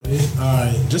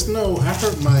Alright, just know I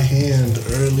hurt my hand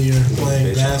earlier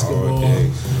playing basketball,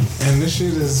 and this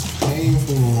shit is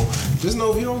painful. Just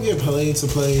know if you don't get paid to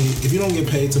play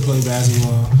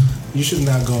basketball, you should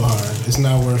not go hard. It's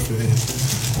not worth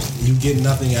it. You get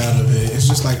nothing out of it. It's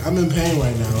just like, I'm in pain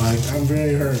right now. Like, I'm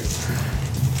very hurt.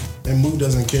 And Mook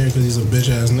doesn't care because he's a bitch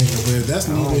ass nigga, but that's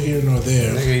neither here nor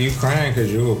there. Nigga, you crying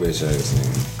because you a bitch ass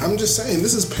nigga. I'm just saying,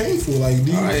 this is painful. Like,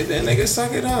 alright, then nigga,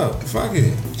 suck it up. Fuck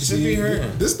it. You should be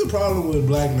hurting. This is the problem with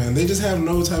black men. They just have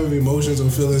no type of emotions or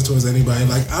feelings towards anybody.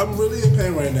 Like, I'm really in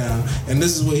pain right now, and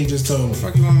this is what he just told me.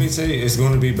 Fuck you want me to tell you? It's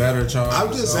going to be better, Charles. I'm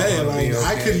just saying, like, okay.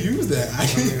 I could use that.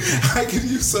 I could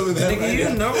use some of that. Nigga, right you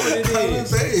now. know what it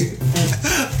is.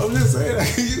 I'm just saying, I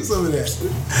could use some of that.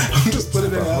 I'm just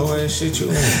putting it out. Whole ass shit you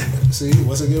want. See,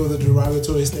 once again with the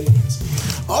derogatory statements.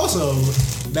 Also,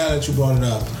 now that you brought it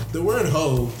up, the word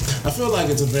hoe, I feel like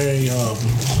it's a very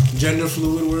gender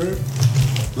fluid word.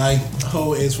 Like,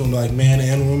 hoe is from like man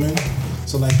and woman.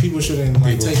 So like people shouldn't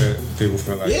like people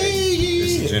feel like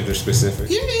it's gender specific.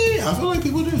 Yeah, I feel like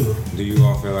people do. Do you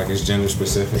all feel like it's gender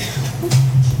specific?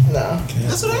 No.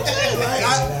 That's what I'm saying. Like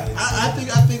I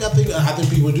think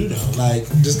people do though. Like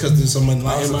just because there's someone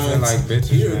like in my feel like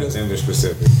bitch is not gender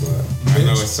specific, but I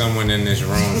know it's someone in this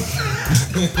room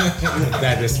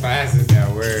that despises that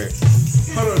word.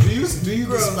 Hold on, do you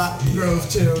Grove,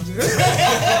 chill.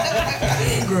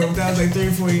 Grove, that was like 3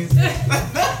 or 4 years.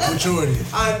 Maturity.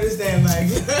 I understand,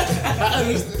 like. I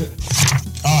understand.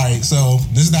 Alright, so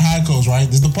this is the High Codes, right?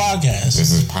 This is the podcast.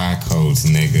 This is High Codes,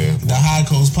 nigga. The High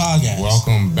Codes podcast.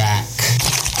 Welcome back.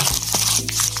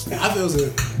 I feel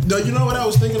good. No, you know what I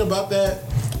was thinking about that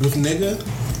with nigga?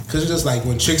 Cause it's just like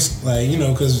when chicks, like, you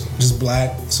know, cause just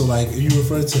black. So like if you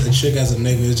refer to a chick as a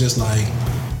nigga, it's just like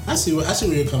I see where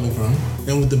you're coming from.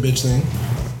 And with the bitch thing,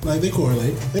 like they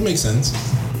correlate. They make sense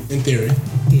in theory.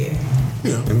 Yeah.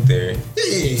 You know. In theory.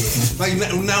 Yeah. Like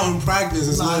now in practice,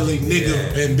 it's literally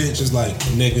nigga and bitch is like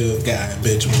nigga, guy,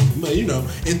 bitch. But you know,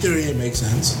 in theory, it makes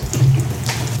sense.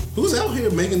 Who's out here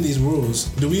making these rules?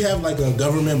 Do we have like a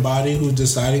government body who's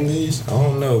deciding these? I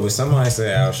don't know, but somebody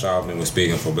said Al Sharpton was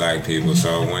speaking for black people.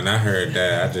 So when I heard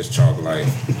that, I just chalked life.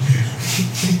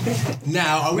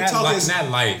 Now, are we talking not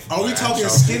life? Are we talking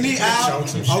skinny Al?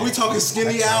 Are we talking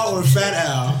skinny Al or fat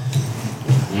Al?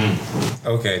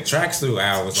 Okay, Tracksuit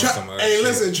Al was on some other Hey, shit.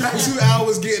 listen, Tracksuit Al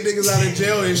was getting niggas out of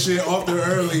jail and shit off there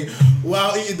early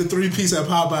while eating the 3-piece at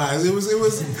Popeyes. It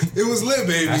was lit,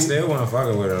 baby. I still want to fuck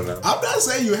with him though. I'm not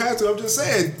saying you have to. I'm just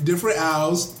saying different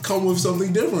Als come with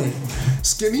something different.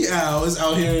 Skinny Al is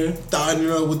out here thotting it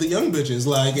up with the young bitches,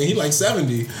 like, and he like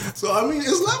 70. So I mean,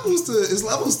 it's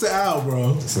levels to Al,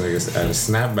 bro. This nigga's at a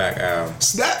snapback Al.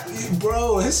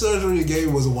 Bro. His surgery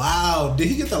game was wild. Did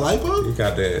he get the lipo? He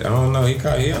got that. I don't know. He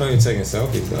out here taking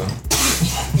selfies though.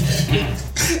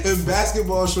 In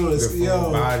basketball shorts,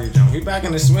 yo. Body jump. He back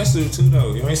in the swimsuit too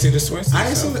though. You ain't see the swimsuit? I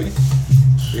ain't seen it.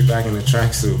 He back in the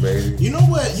tracksuit, baby. You know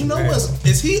what?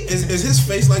 Is his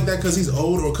face like that because he's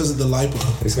old or because of the lipo?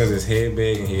 It's because his head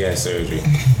big and he had surgery.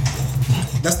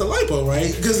 That's the lipo,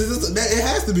 right? Because it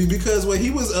has to be because when he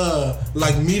was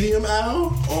like medium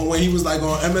Al, or when he was like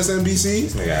on MSNBC.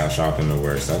 This nigga Al Sharpton the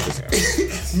worst. I just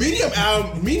Medium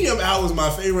Al was my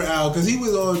favorite Al because he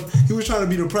was trying to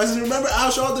be the president. Remember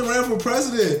Al Sharpton ran for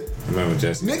president? Remember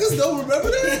Jesse? Niggas don't remember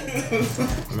that?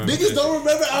 Niggas don't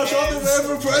remember Al Sharpton ran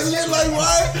for president? Like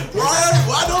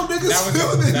why don't niggas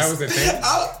feel this? That was the thing?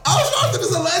 Al Sharpton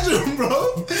is a legend,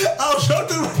 bro. Al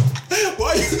Sharpton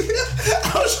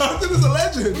is a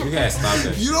legend. You gotta stop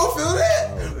that. You don't feel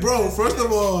that? Bro, first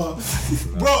of all,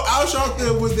 Al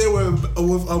Sharpton was there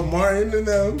with Martin and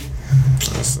them.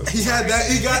 He had that.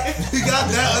 He got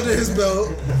that under his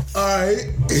belt. All right.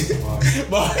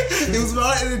 He was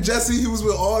Martin and Jesse. He was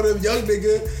with all them young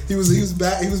nigga. He was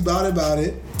back. He was about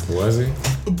it. Was he?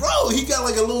 Bro, he got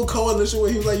like a little coalition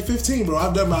where he was like 15, bro.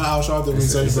 I've done my Al Sharpton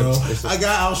research, bro. I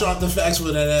got Al Sharpton facts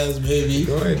for that ass, baby.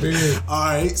 Go ahead, dude. All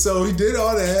right, so he did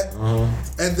all that,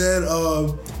 and then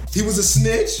he was a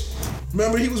snitch.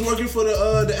 Remember, he was working for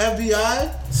the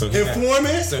FBI.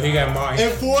 Informant. So he got Martin.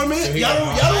 Informant. So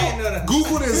y'all don't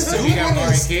Google this. So he got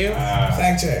Martin killed.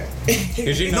 Fact check.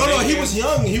 No, he was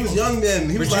young. He was young then.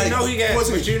 He was like, Google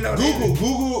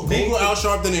Al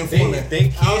Sharpton informant.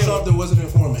 Al Sharpton was an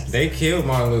informant. They killed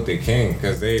Martin Luther King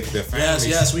because the family.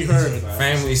 Yes, we heard.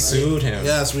 Family sued him.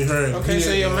 Yes, we heard. Okay,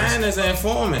 so your man is an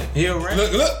informant. He a rat.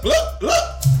 Look.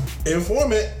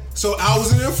 Informant. So I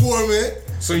was an informant.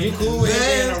 So you cool with him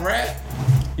being a rat?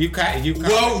 You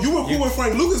were cool with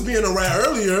Frank Lucas being a rat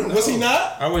earlier. No, was he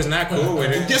not? I was not cool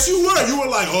with it. Yes, you were. You were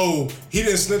like, oh, he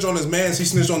didn't snitch on his mans. He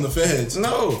snitched on the feds.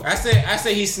 No, I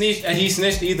said he snitched. He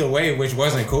snitched either way, which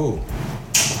wasn't cool.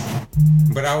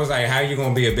 But I was like, how you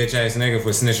gonna be a bitch ass nigga for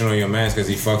snitching on your mans because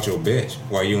he fucked your bitch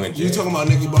while you in jail? You talking about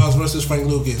Nicky Barnes versus Frank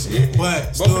Lucas? Yeah.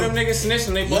 But both of them niggas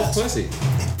snitching, they both pussy.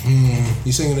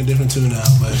 You singing a different tune now,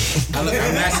 but I'm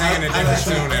not singing a different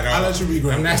tune at all. I'll let you be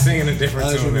great. I'm not singing a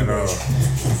different tune at all.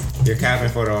 You're capping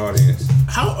for the audience.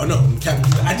 How? Oh, no,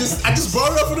 I just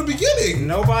brought it up from the beginning.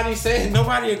 Nobody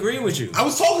agreed with you. I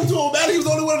was talking to him about it. He was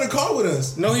the only one in the car with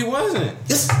us. No, he wasn't.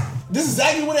 This is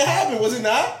exactly what it happened, was it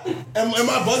not? Am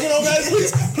I bugging on that?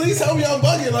 Please tell me I'm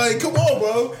bugging. Like, come on,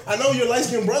 bro. I know you're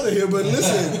light-skinned brother here, but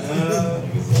listen.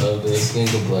 Love the skin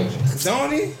complexion.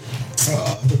 Don't he?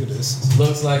 Look at this.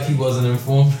 Looks like he wasn't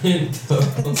informant.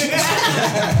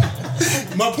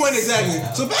 My point exactly.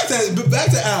 So back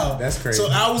to Al. That's crazy. So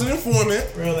Al was an informant.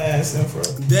 Real ass info.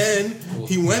 Then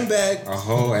he went back. A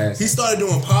whole ass. He started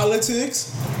doing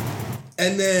politics.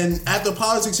 And then after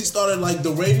politics, he started like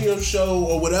the radio show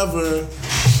or whatever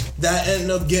that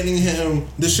ended up getting him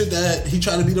the shit that he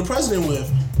tried to be the president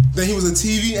with. Then he was a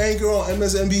TV anchor on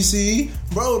MSNBC.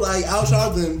 Bro, like Al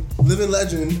Sharpton, living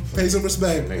legend, pay some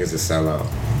respect. Niggas a sellout.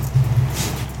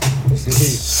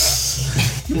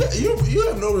 You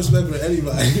have no respect for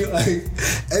anybody. Like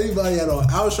anybody at all.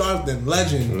 Al Sharpton,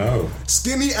 legend. No.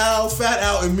 Skinny Al, Fat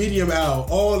Al, and Medium Al,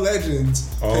 all legends.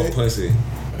 All pussy.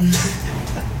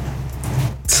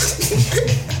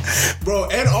 Bro,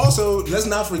 and also, let's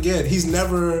not forget, he's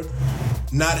never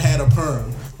not had a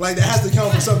perm. Like, that has to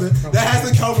count for something. That has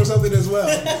to count for something as well.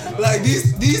 Like,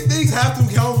 these things have to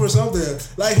count for something.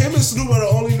 Like, him and Snoop are the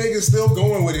only niggas still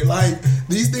going with it. Like,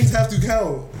 these things have to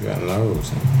count. You got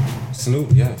nose.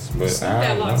 Snoop, yes. But Snoop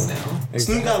got locks now. Exactly.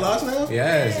 Snoop got locks now?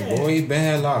 Yes, boy, he been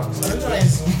had locks.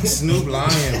 Snoop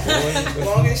lying, boy.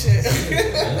 Long as shit.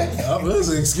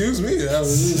 Listen, excuse me. I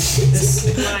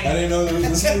didn't know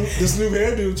the Snoop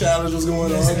hairdo challenge was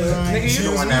going on. Nigga, you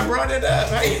the one that brought it up.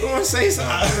 How you gonna say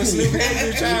something? The Snoop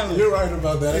hairdo challenge. You're right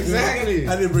about that. Exactly.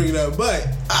 I didn't bring it up, but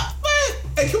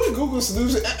hey, can we Google Snoop?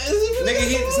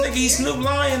 Nigga, he Snoop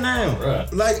lying now.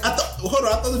 Right. Like I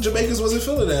thought the Jamaicans wasn't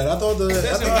feeling that. I thought they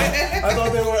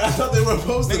were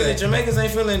opposed to Nigga, the that. Jamaicans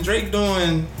ain't feeling Drake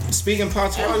speaking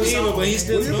patois either, but he's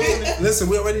still doing it. Listen,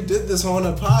 we already did this on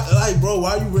the pod. Like, bro,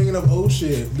 why are you bringing up old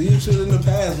shit? Leave shit in the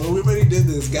past, bro. We already did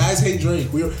this. Guys hate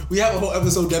Drake. We have a whole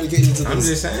episode dedicated to this. I'm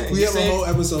just saying. We have a whole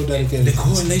episode dedicated. The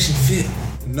correlation fit.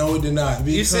 No, it did not.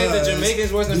 You said the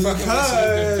Jamaicans wasn't fucking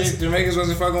with Snoop. The Jamaicans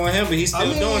wasn't fucking with him, but he's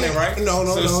still doing it, right? No.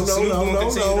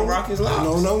 To rock his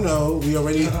locks. No. We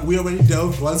already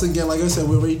delved. Once again, like I said,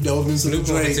 we already delved into Snoop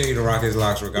the will Drake. continue to rock his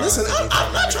locks regardless. Listen,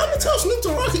 I'm not trying to tell Snoop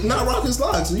to not rock his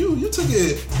locks. You took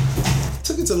it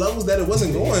to levels that it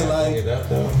wasn't going. Like,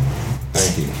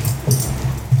 thank you.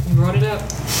 You brought it up.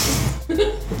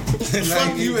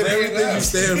 Fuck you and everything you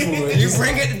stand for. You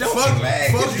bring it, don't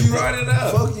fuck you brought it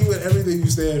up. Fuck you and everything you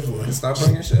stand for. Stop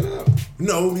bringing shit up.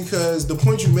 No, because the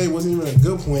point you made wasn't even a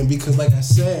good point. Because, like I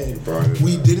said,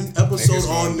 we did an episode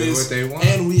on this,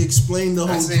 and we explained the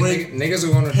whole Drake niggas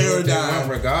are gonna do what they want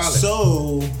regardless.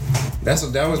 So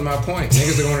that was my point.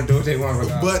 Niggas are gonna do what they want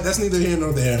regardless. But that's neither here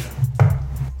nor there.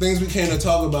 Things we came to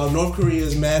talk about. North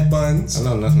Korea's mad buns. I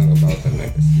know nothing about them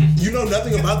niggas. You know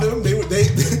nothing about them? They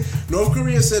North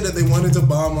Korea said that they wanted to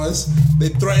bomb us. They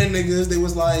threatened niggas. They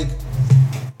was like,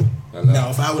 now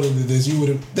if I would have did this, you would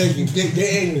have. Thank you. Get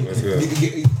angry.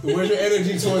 Where's your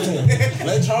energy towards him?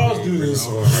 Let Charles do this.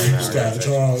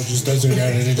 Charles just doesn't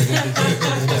got it.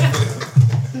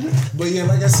 But yeah,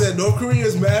 like I said, North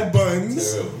Korea's mad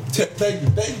buns. Thank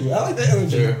you. I like that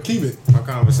energy. Yeah. Keep it. My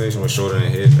conversation was shorter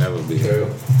than his. That would be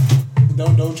terrible.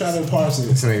 Don't try to parse it.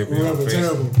 This nigga be on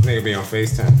terrible. This nigga be on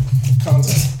FaceTime. Content.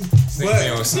 This nigga be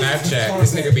on Snapchat.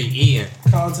 This nigga be eating.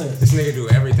 Content. This nigga do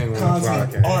everything on the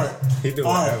Content. podcast. Art. He do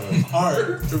Art. whatever.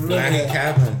 Art. Black and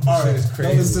Captain. Art. Shit is Don't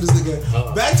crazy. listen to this nigga.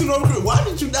 Back to North Korea. Why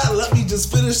did you not let me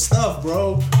just finish stuff,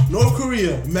 bro? North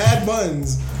Korea, mad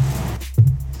buns.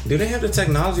 Do they have the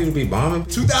technology to be bombing?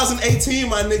 2018,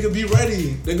 my nigga, be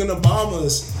ready. They're gonna bomb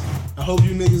us. I hope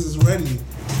you niggas is ready.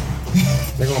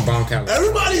 They're gonna bomb California.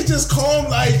 Everybody's just calm,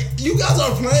 like, you guys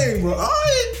are playing, bro.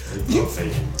 Alright.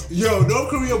 Yo, North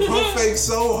Korea pump fake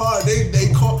so hard. They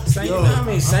call. You know how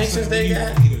many sanctions they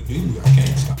got?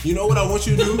 You know what I want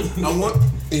you to do?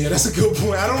 Yeah, that's a good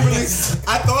point. I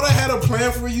thought I had a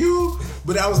plan for you,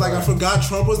 but I was like, I forgot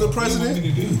Trump was the president.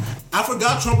 I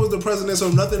forgot Trump was the president, so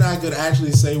nothing I could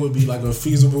actually say would be like a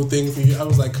feasible thing for you. I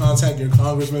was like, contact your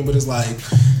congressman, but it's like,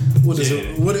 what is it?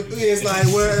 It's like,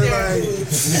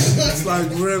 it's like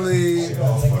really.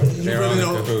 They're all in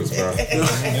cahoots, bro.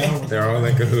 They're all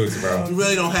in cahoots, bro. You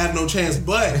really don't have no chance,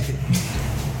 but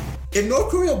if North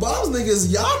Korea bombs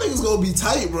niggas, y'all niggas gonna be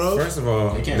tight, bro. First of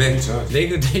all, they can't reach us. They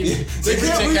can't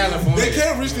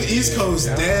reach the East Coast.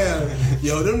 Damn.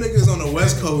 Yo, them niggas on the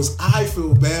West Coast, I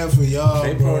feel bad for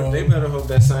y'all, bro. They better hope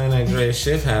that San Andreas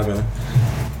shift happen.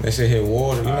 That shit hit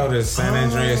water. You know the San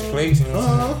Andreas plate? You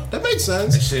know that makes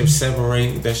sense. That shit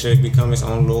separate. That shit become its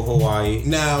own little Hawaii.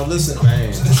 Now, listen.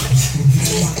 Bang.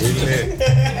 We lit.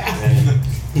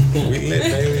 We lit,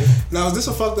 baby. Now, is this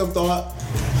a fucked up thought?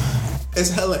 It's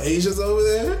hella Asians over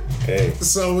there. Hey.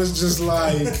 So it's just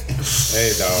like...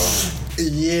 Hey, dog.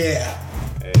 Yeah.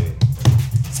 Hey.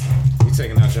 You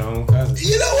taking out your own cousin.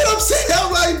 You know what I'm saying? I'm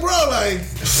like, bro, like...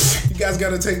 You guys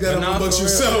gotta take that up amongst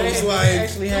yourselves. They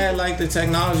actually had like the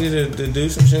technology to do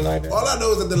some shit like that. All I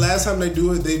know is that the last time they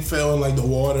do it, they fell in like the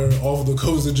water off the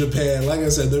coast of Japan. Like I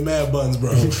said, they're mad buns,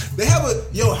 bro. They have a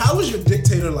how is your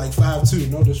dictator like 5'2"?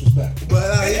 No disrespect, but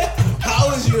like, how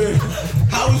is your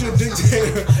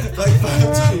dictator like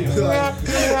 5'2"? Like,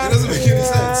 it doesn't make any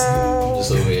sense.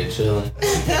 Just over here chilling.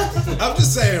 I'm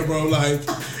just saying, bro. Like,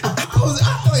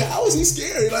 how is he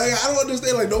scary? Like, I don't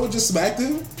understand. Like, no one just smacked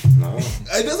him. No,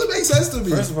 it doesn't make sense to me.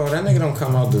 First of all, that nigga don't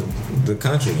come out the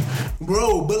country,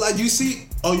 bro. But like, you see,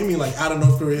 you mean like out of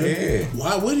North Korea? Yeah.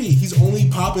 Why would he? He's only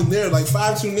popping there. Like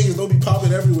 5'2" niggas don't be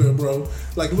popping everywhere, bro.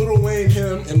 Like Lil Wayne,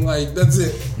 him, and like that's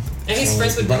it. And he's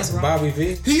friends with Dennis Rodman. Bobby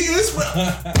V. He is.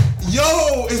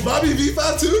 Yo, is Bobby V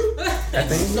 5'2"? I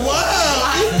think so.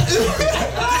 Wow.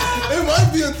 It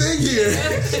might be a thing here.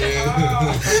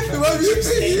 It might be a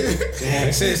thing here.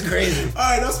 That shit's crazy. All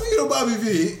right, now speaking of Bobby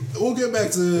V, we'll get back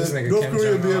to North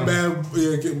Korea being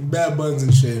bad buns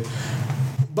and shit.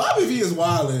 Bobby V is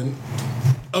wildin'.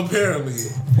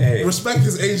 Apparently, respect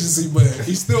his agency, but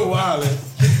he's still wildin'.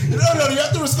 No, you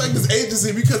have to respect his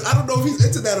agency because I don't know if he's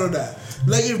into that or not.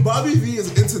 Like, if Bobby V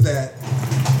is into that,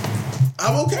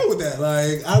 I'm okay with that.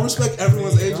 Like, I respect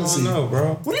everyone's agency. I don't know,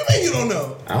 bro. What do you mean you don't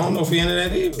know? I don't know if he into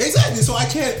that either. Exactly. So I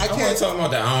can't talking about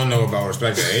that. I don't know about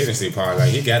respect the agency part. Like,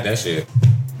 he got that shit.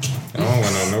 I don't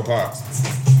want no parts.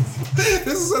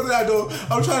 This is something I don't.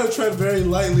 I'm trying to tread very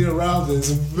lightly around this.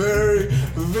 Very,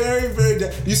 very, very.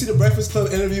 You see the Breakfast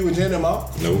Club interview with Janet Ma?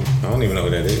 Nope. I don't even know who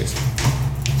that is.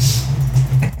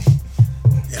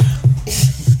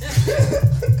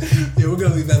 Yeah, we're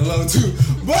gonna leave that alone too.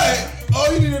 But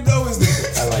all you need to know is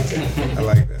that I like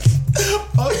that.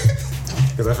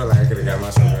 Because I feel like I could have got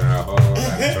myself in a whole lot of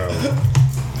trouble.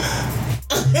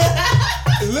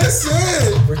 Listen.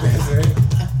 What did I say?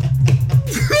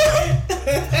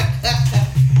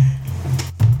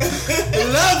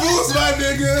 Levels, my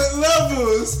nigga,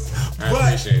 levels. I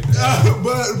appreciate that.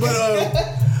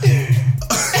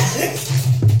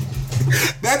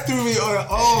 That threw me on.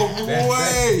 Oh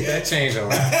boy, that changed a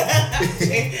lot.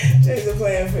 Change the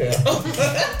playing field.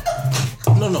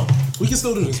 No, we can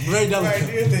still do this. Very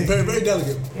delicate, very, very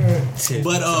delicate.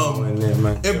 But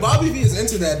if Bobby V is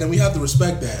into that, then we have to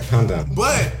respect that. Calm down.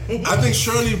 But I think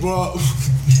Shirley brought up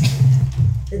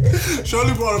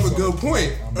a good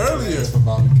point earlier.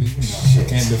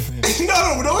 Can't defend.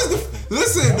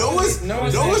 No one's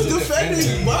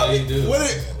defending Bobby.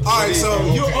 All right, so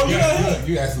you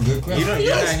asked a good question.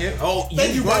 You're not here. Oh,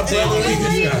 thank you, my brother. We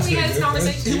had this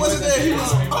conversation. He wasn't there. He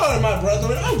was. All right, my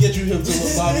brother. I'll get you him to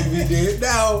what Bobby V did.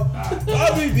 Now,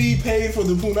 Bobby V paid for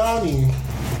the punani.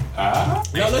 Now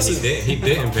listen, he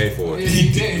didn't pay for it.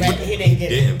 He didn't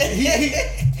get it.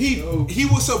 He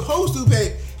was supposed to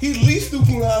pay. He leased the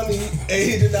punani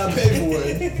and he did not pay for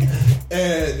it.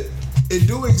 And in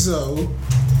doing so,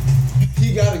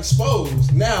 he got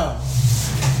exposed. Now,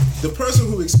 the person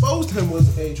who exposed him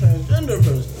was a transgender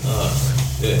person.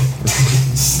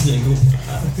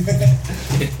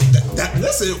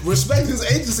 Listen, respect his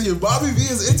agency. If Bobby V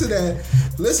is into that,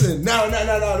 listen. No.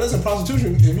 Listen,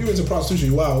 prostitution. If you into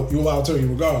prostitution, you wild turkey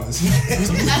regardless.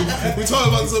 We talked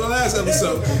about this in the last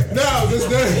episode. Now,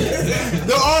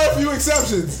 there are a few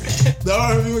exceptions. We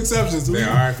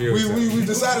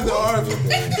decided there are.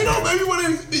 You know, maybe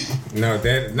when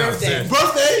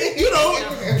birthday. You know,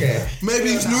 Okay. maybe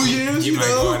it's New Year's. You might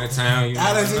know, go out of town. You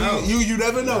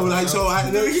never know. Like so,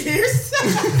 New Year's.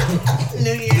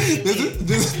 New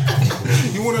Year's.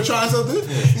 You want to try something?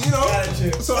 You know,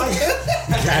 so I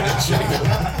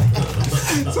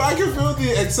can feel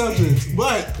the exceptions.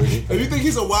 But if you think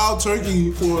he's a wild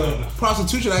turkey for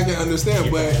prostitution, I can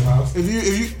understand. But if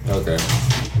you okay.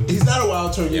 He's not a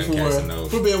wild turkey for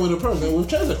being with a person with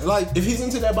transgender. Like if he's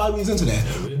into that, Bobby's into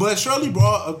that. But Shirley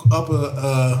brought up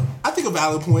I think a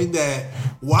valid point that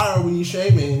why are we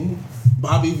shaming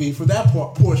Bobby V for that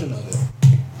portion of it?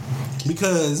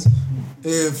 Because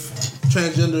if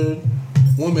transgender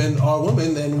women are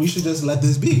women, then we should just let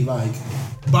this be. Like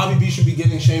Bobby V should be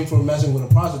getting shamed for messing with a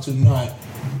prostitute, not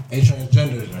a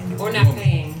transgender or not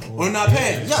paying. Or not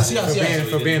paying. Yes.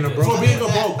 For being a broke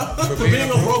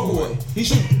boy. He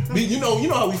should be. You know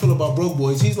how we feel about broke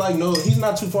boys. He's like, no, he's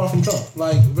not too far from Trump.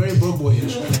 Like very broke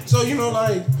boyish. So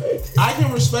like I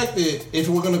can respect it if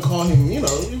we're gonna call him,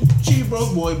 cheap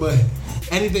broke boy, but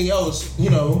anything else,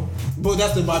 but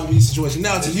that's the Bobby V situation.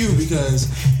 Now to you, because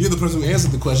you're the person who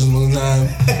answered the questions most of the time.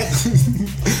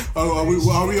 Are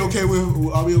we okay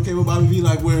with Bobby V?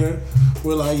 Like we're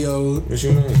like, yo. What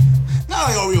you mean? Not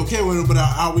like are we okay with it, but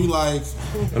are we like?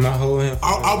 Am I holding?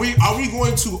 Are we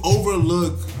going to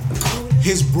overlook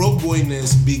his broke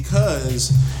boyness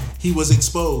because he was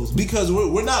exposed? Because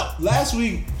we're not. Last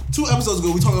week, 2 episodes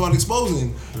ago, we talked about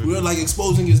exposing. We were like,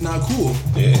 exposing is not cool.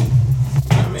 Yeah.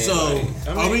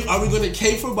 Are we going to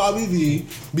cape for Bobby V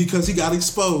because he got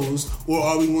exposed, or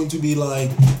are we going to be like,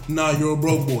 nah, you're a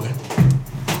broke boy?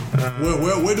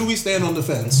 Where do we stand on the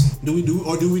fence? Do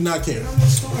we not care?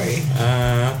 Story.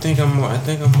 I think I'm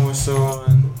more so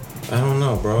on. I don't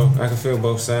know, bro. I can feel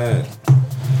both sides.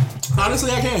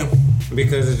 Honestly, I can.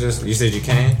 Because it's just, you said you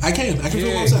can? I can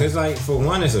feel both sides. Because like for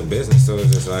one, it's a business, so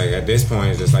it's just like at this point,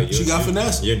 it's just like you got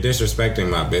finesse. You're disrespecting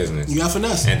my business. You got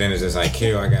finesse, and then it's just like,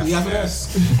 kill. I got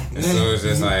finesse. And so it's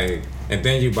just like, and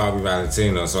then you Bobby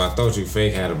Valentino. So I thought you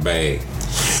fake had a bag.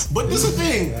 But this is the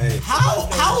thing.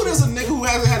 How does a nigga who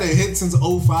hasn't had a hit since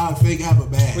 05 fake have a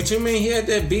bag? What you mean? He had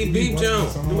that beep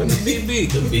jump. What the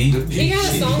beep? The beep. He got a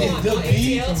song on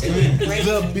ATL too.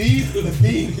 The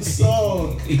beep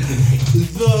song.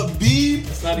 The beep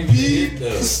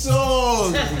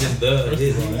song.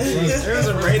 There's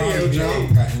a radio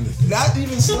jump. Not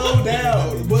even slow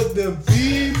down, but the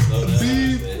beep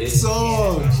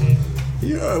song.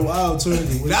 You're a wild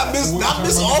turkey. Not Miss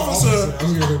Officer.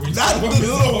 Not the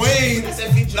Little Wayne.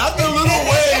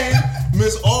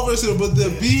 Miss Officer, but the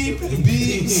beep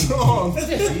song. I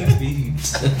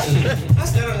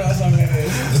still don't know what song that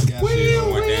is.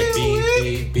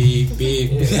 Beep.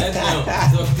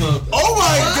 Oh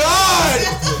my God!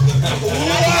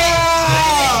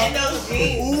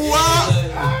 Wow!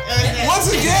 Once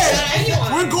again,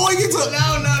 we're going into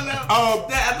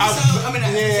that episode.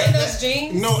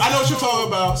 No, I know what you're talking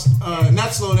about.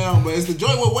 Not slow down, but it's the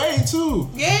joint with Wayne too.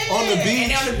 Yeah, on the beach.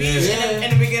 And on the beach, in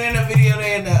the beginning of the video,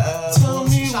 they in the. Tell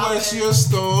me what's your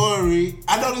story.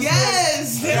 I know this.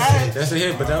 Yes, that's a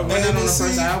hit, but that wasn't on the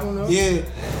first album, though. Yeah.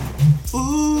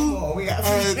 Ooh, we got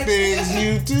things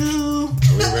you do.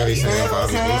 We really singing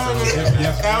Bobby V.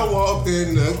 I walked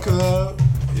in the club.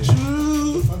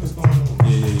 True.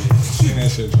 That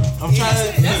shit, I'm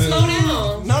trying to. That's slow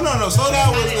down. No. Slow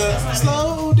down was the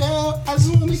slow down. I just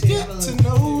want to get to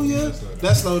know you.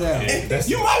 That's slow down.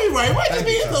 You might be right. Why just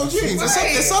be in those jeans?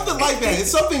 It's something like that.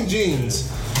 It's something jeans.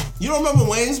 You don't remember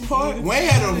Wayne's part? Wayne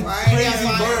had a crazy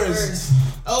verse.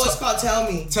 Oh, it's called Tell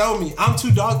Me. Tell me. I'm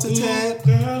too dark to tan.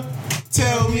 Girl.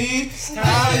 Tell me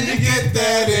how you get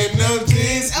that in those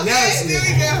jeans. Okay, yes. there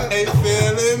we go. Ain't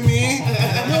feeling me.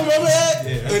 You remember that?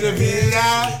 Yeah. In the VIP.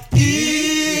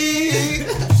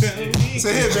 It's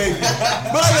a hit, baby.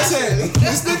 But like I said,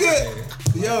 this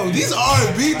nigga, these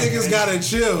R&B niggas gotta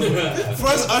chill.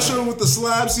 First Usher with the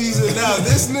slab season. Now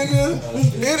this nigga,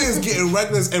 it is getting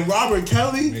reckless. And Robert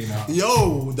Kelly,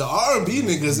 the R&B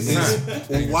niggas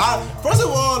is wild. First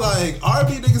of all, like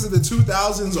R&B niggas in the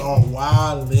 2000s are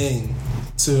wilding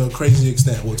to a crazy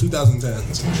extent. Well,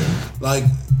 2010s. Like,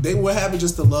 they were having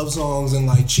just the love songs and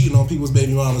like cheating on people's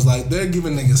baby mamas. Like, they're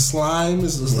giving niggas slime.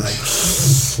 It's just like,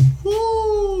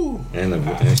 woo. And I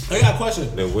got a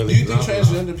question. Do you think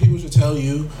transgender people should tell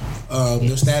you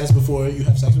their status before you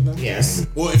have sex with them? Yes.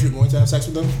 Or if you're going to have sex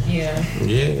with them? Yeah.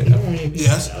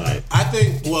 Yes. I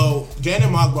think,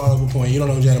 Janet Mock brought up a point. You don't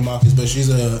know who Janet Mock is, but she's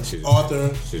an author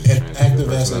and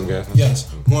activist.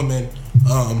 Yes, woman.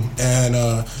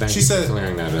 She said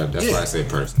clearing that up. That's why I said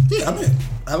person. Yeah, I mean,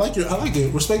 I like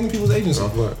it. Respecting people's agency.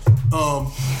 Why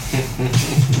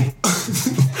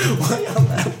y'all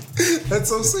laughing? That's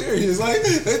so serious. Like,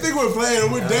 they think we're playing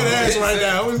and we're dead ass right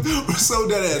now. We're so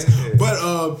dead ass. But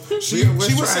she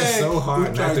was saying so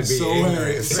hard not to be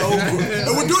ignorant.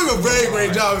 And we're doing a very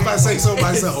great job, if I say so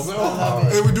myself.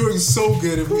 And we're doing so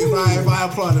good if I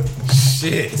applaud it.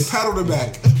 Shit. Pat on the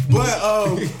back. But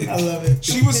I love it.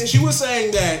 She was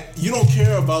saying that you don't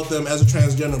care about them as a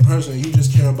transgender person. You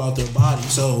just care about their body.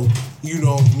 So you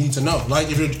don't need to know. Like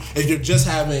if you're just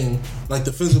having like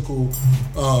the physical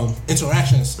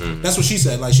interactions. That's what she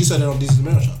said. Like she said it on Deezy's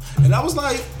Mirror Show. And I was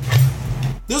like,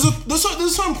 there's a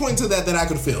certain point to that I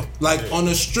could feel. Like on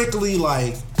a strictly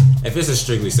like. If it's a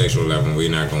strictly sexual level, we're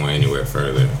not going anywhere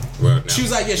further. Well, she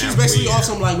was like, yeah, she was basically on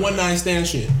some like one night stand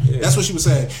shit. Yeah. That's what she was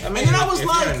saying. I mean, and then I was if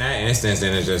like, you're in that instance,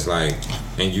 then it's just like,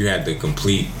 and you had the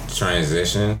complete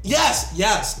transition. Yes,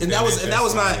 and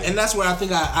that's where I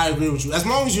think I agree with you. As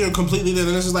long as you're completely there,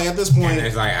 then it's just like at this point, and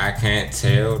it's like I can't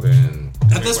tell. Then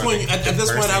at this point,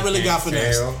 I really got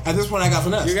finesse. At this point, I got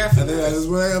finesse. You got finesse. At this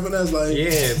point, I got finesse. Like,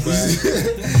 yeah,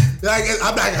 but like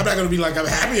I'm not gonna be like I'm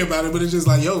happy about it, but it's just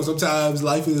like, yo, sometimes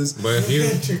life is. But if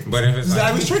it's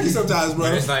like, it's tricky sometimes, bro.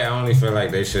 But it's like I only feel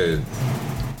like they should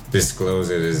disclose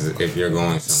it as if you're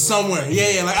going somewhere.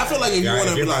 Yeah. Like I feel like if you want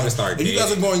to be like, if you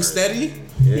guys are going steady,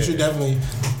 you should definitely.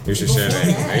 You should share that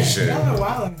information.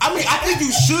 I mean, I think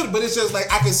you should, but it's just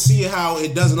like I can see how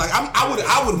it doesn't. Like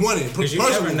I would want it. Because you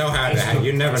never know how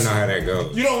that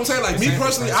goes. You know what I'm saying? Like me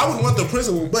personally, I would want the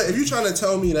principle. But if you're trying to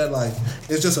tell me that like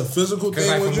it's just a physical thing,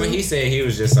 like with from what he said, he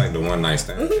was just like the one night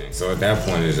stand thing. So at that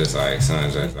point, it's just like, son,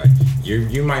 just like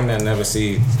you might not never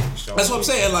see. That's what I'm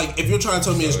saying. Like if you're trying to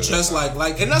tell me it's just like,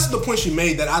 and that's the point she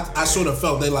made that I sort of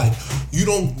felt that like you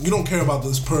don't care about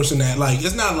this person that like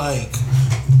it's not like.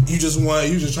 You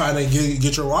just trying to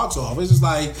get your rocks off. It's just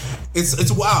like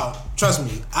it's wild. Trust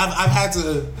me, I've had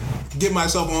to get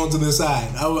myself onto this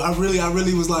side. I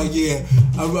really was like, yeah,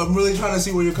 I'm really trying to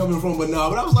see where you're coming from, but no.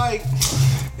 But I was like,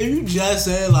 if you just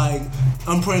said like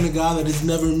I'm praying to God that it's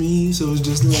never me, so it's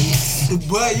just like,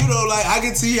 but you know, like I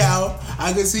can see how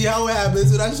it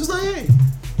happens, and I was just like, hey.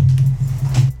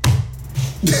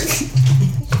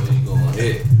 So you gonna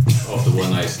hit off the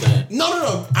one night stand?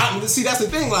 No. See, that's the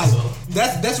thing. Like,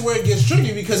 that's where it gets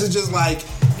tricky because it's just like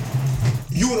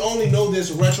you would only know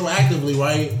this retroactively,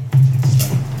 right?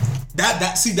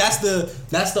 That's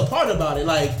the part about it.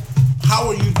 Like, how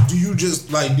are you? Do you just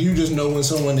know when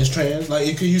someone is trans?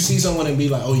 Like, could you see someone and be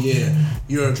like, oh yeah,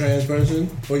 you're a trans person,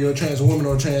 or you're a trans woman,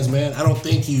 or a trans man? I don't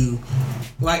think you.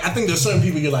 Like, I think there's certain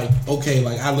people you're like, okay,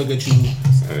 like I look at you.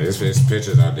 There's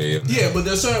pictures out there. Yeah, but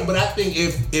there's certain. But I think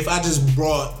if I just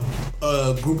brought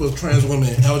a group of trans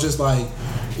women, I was just like,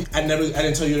 I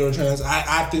didn't tell you they were trans.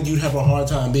 I think you'd have a hard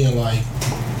time being like,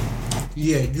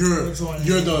 yeah,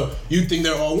 you think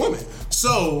they're all women.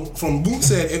 So from Boot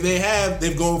said, if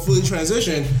they've gone fully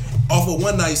transitioned off a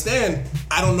one night stand,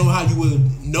 I don't know how you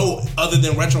would know other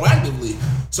than retroactively.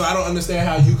 So I don't understand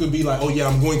how you could be like, oh yeah,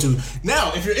 I'm going to.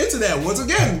 Now, if you're into that, once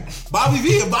again, Bobby V,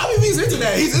 if Bobby V's into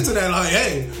that, he's into that. Like,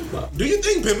 hey, do your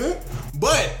thing, pimpin'.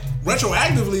 But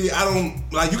retroactively, I don't,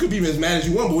 like, you could be as mad as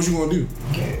you want, but what you gonna do?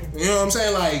 You know what I'm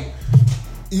saying? Like,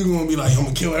 you gonna be like, I'm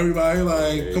gonna kill everybody?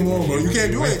 Like, come on, bro, you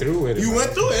can't do it. You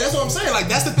went through it. That's what I'm saying. Like,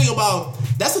 that's the thing about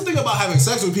having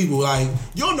sex with people. Like,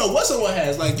 you don't know what someone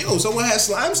has. Like, yo, someone has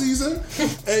slime season,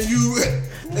 and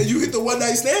you hit the one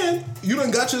night stand. You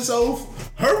done got yourself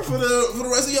hurt for the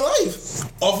rest of your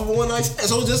life off of a one night stand.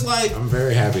 So it's just like, I'm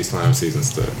very happy slime season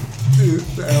stuff. Dude,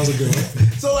 that was a good one.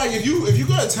 So like, if you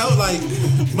gonna tell, like,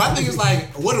 my thing is like,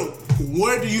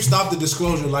 where do you stop the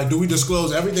disclosure? Like, do we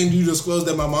disclose everything? Do you disclose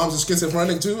that my mom's a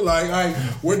schizophrenic too? Like,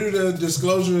 where do the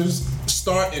disclosures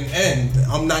start and end?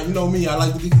 I'm not, you know me, I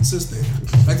like to be consistent.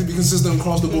 I like to be consistent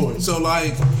across the board. So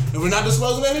like, if we're not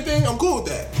disclosing anything, I'm cool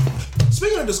with that.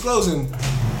 Speaking of disclosing,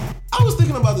 I was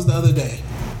thinking about this the other day.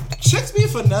 Chicks be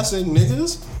finessing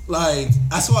niggas. Like,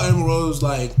 I saw Emma Rose,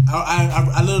 like,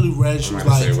 I literally read, she was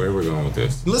like, say, where we going with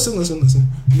this? Listen.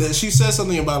 She said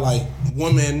something about, like,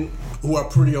 women who are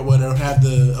pretty or whatever have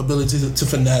the ability to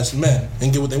finesse men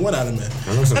and get what they want out of men.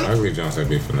 I know some ugly Jones that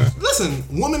be finesse. Listen,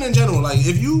 women in general, like,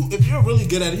 if you're really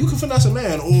good at it, you can finesse a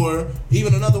man or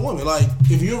even another woman. Like,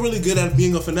 if you're really good at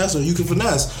being a finesser, you can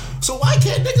finesse. So why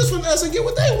can't niggas finesse and get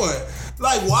what they want?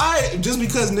 Like, why, just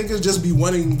because niggas just be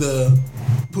wanting the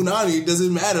punani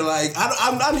doesn't matter. Like,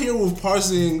 I'm not here with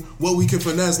parsing what we can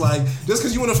finesse. Like, just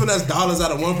because you want to finesse dollars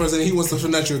out of one person and he wants to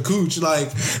finesse your cooch,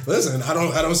 like, listen, I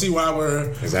don't see why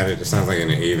we're. Is that it? It sounds like an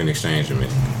even exchange to me.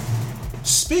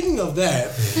 Speaking of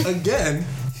that, again,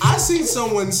 I seen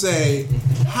someone say,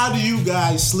 "How do you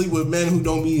guys sleep with men who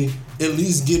don't be at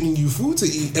least giving you food to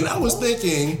eat?" And I was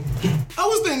thinking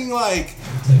like,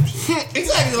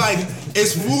 exactly, like,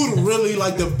 is food really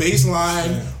like the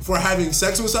baseline for having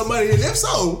sex with somebody? And if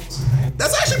so,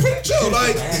 that's actually pretty chill.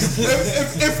 Like,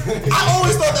 if I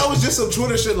always thought that was just some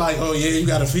Twitter shit, like, oh yeah, you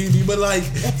gotta feed me. But like,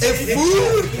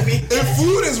 if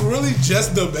food is really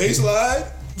just the baseline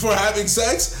for having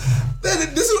sex, then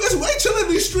it's way chiller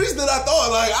in these streets than I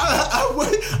thought. Like,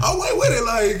 I'm way with it.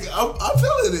 Like, I'm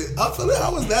feeling it. I'm feeling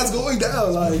how that's going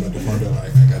down. Like,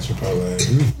 I got you,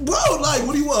 bro. Like,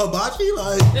 what do you want, hibachi?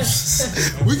 Like,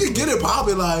 we can get it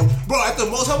popping. Like, bro, at the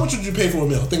most, how much would you pay for a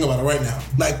meal? Think about it right now.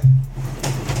 Like,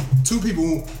 two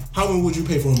people, how much would you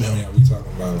pay for a meal? Yeah, we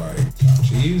talking about like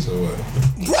cheese or what?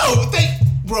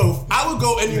 Bro, Bro, I would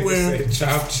go anywhere.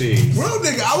 Chopped cheese. Real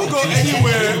nigga, I would go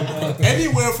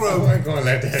anywhere from like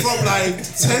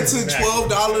 $10 to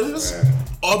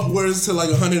 $12 upwards to like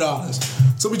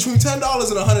 $100. So between $10 and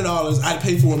 $100, I'd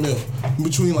pay for a meal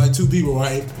between like two people,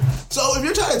 right? So if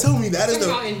you're trying to tell me that is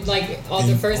like on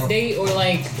the first date or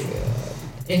like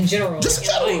in general, just in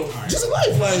general, just in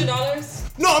life, like $100.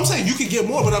 No, I'm saying you could get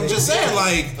more, but I'm just saying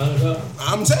like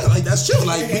that's chill.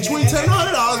 Like between $10 and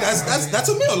 $100, that's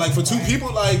a meal. Like for two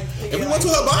people, like if we went to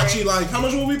hibachi, like how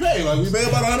much would we pay? Like we pay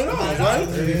about $100,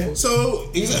 right?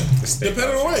 So exactly,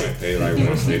 depending on rate. Pay like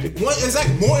 $150.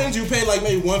 Exactly, more ends you pay like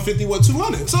maybe $150 or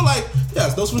 $200. So like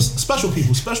yes, those were special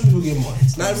people. Special people get more.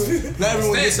 Not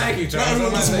everyone gets. Not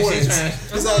everyone gets more.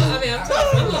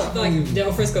 I'm like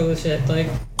Del Frisco and shit. Like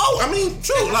I mean,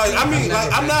 true. Like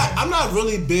I'm not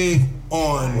really big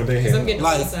on like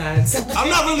I'm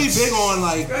not really big on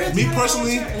like me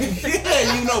personally.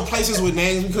 Yeah, places with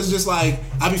names because just like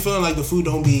I be feeling like the food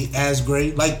don't be as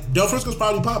great. Like Del Frisco's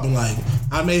probably popping. Like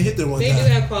I may hit there one time. They do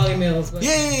have quality meals. But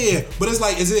yeah. But it's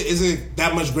like, is it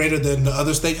that much greater than the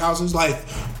other steakhouses? Like,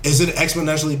 is it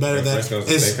exponentially better than Frisco's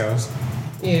steakhouse?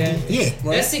 Yeah.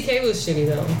 Right? STK was shitty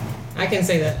though. I can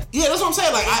say that. Yeah, that's what I'm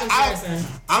saying. Like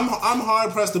I'm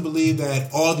hard pressed to believe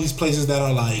that all these places that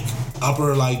are like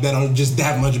upper, like that are just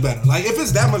that much better. Like if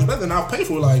it's that much better, then I'll pay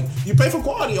for it. Like you pay for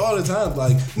quality all the time.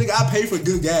 Like nigga, I pay for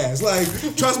good gas. Like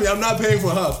trust me, I'm not paying for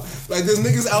huff. Like there's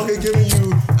niggas out here giving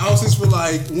you ounces for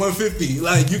like $150.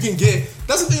 Like you can get.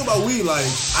 That's the thing about weed. Like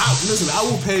I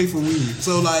will pay for weed.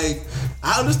 So like.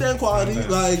 I understand quality.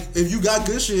 Like if you got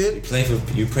good shit, you pay for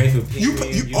you pay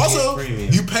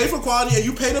for quality and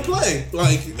you pay to play.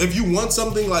 Like if you want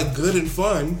something like good and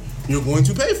fun, you're going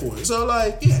to pay for it. So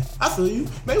like yeah, I feel you.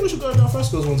 Maybe we should go to Del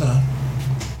Frisco's one time.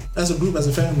 As a group, as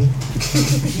a family.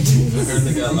 I heard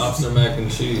they got lobster mac and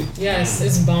cheese. Yes,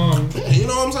 it's bomb. Yeah, you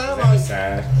know what I'm saying? Like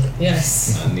side.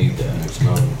 Yes. I need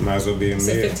that. Might as well be a meal.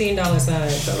 It's a $15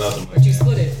 side. Shout out to my But you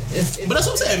split it. But that's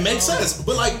what I'm saying. It makes sense.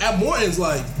 But like at Morton's,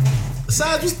 like.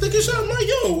 Side just thinking shit. I'm like,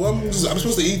 yo, I'm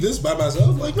supposed to eat this by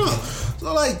myself? Like, no.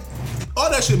 So, like, all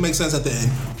that shit makes sense at the end.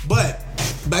 But,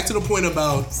 back to the point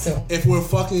about if we're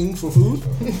fucking for food,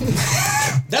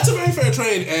 that's a very fair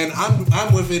trade, and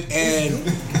I'm with it, and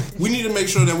we need to make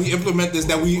sure that we implement this,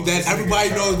 that everybody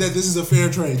knows that this is a fair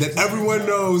trade, that everyone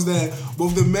knows that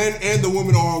both the men and the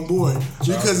women are on board.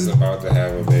 Because it's about to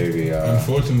have a baby.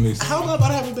 Unfortunately, how am I about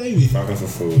to have a baby? Fucking for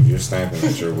food. You're stamping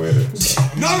that you're with it.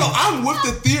 No, I'm with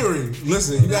the theory.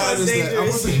 Listen, you gotta understand. That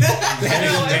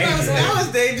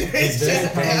was dangerous. It's very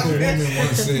powerful woman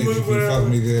once said, if he fuck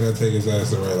me good, I'll take his ass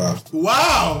to Red Lobster.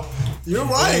 Wow. You're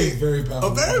right. Very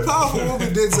powerful. A very powerful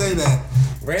woman did say that.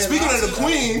 Speaking of the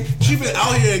queen, she been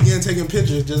out here again taking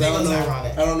pictures. Just I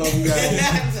don't know if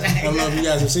you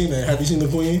guys have seen that. Have you seen the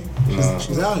queen?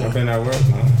 She's out here. I've been at work,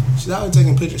 man. She's out here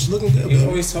taking pictures. She's looking good. You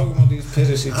always talking about these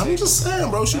pictures. I'm just saying,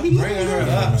 bro. She be looking good.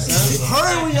 Her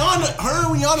and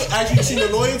Rihanna. Actually, seen the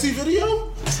loyalty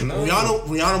video? No.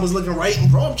 Rihanna was looking right in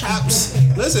bro chops.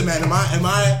 Listen, man, am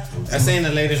I? I seen the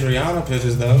latest Rihanna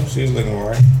pictures though. She was looking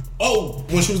right. Oh,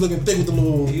 when she was looking thick with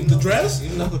the dress.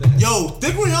 You know that. Yo,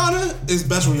 thick Rihanna is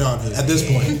best Rihanna at this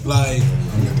point. Like,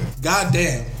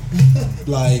 goddamn.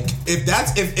 Like if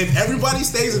everybody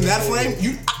stays in that frame,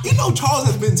 you know Charles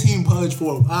has been Team Pudge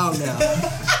for a while now,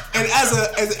 and as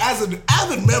an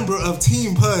avid member of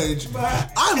Team Pudge,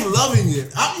 I'm loving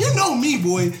it. You know me,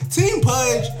 boy. Team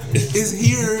Pudge is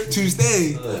here to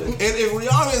stay, and if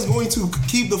Rihanna is going to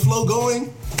keep the flow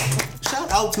going,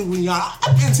 shout out to Rihanna.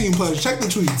 I've been Team Pudge. Check the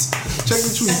tweets.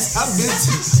 I've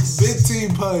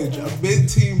been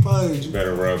Team Pudge. You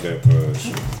better rub that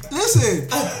Pudge. Listen,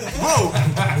 bro,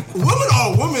 women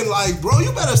are women. Like, bro,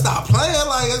 you better stop playing.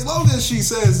 Like, as long as she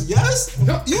says yes,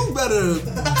 you better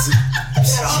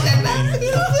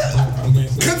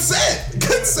consent.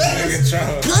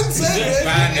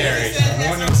 Binary.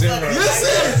 1 and 0.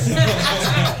 Listen.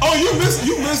 Oh,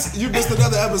 you missed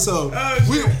another episode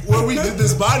where we did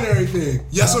this binary thing.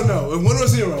 Yes or no, and 1 or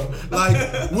 0.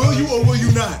 Like, will you or will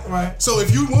you not? Right. So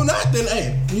if you will not, then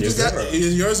hey, you're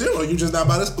 0. You just not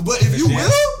by this. But if you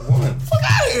will, fuck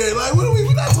out of here. Like,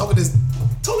 we're not talking this.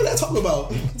 Talking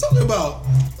about.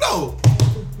 No.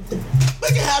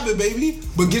 Make it happen, baby.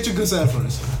 But get your consent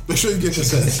first. Make sure you get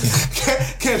consent.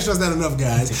 Can't stress that enough,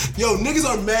 guys. Yo, niggas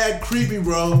are mad creepy,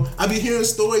 bro. I be hearing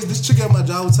stories. This chick at my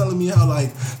job was telling me how,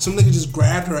 like, some nigga just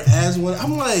grabbed her ass one.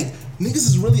 I'm like, niggas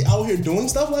is really out here doing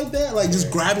stuff like that, like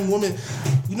just grabbing women.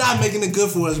 You're not making it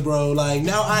good for us, bro. Like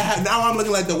now I'm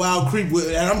looking like the wild creep,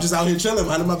 and I'm just out here chilling,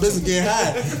 minding my business, getting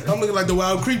high. I'm looking like the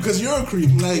wild creep because you're a creep.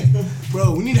 Like,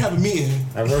 bro, we need to have a meeting.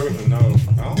 I work with them. No,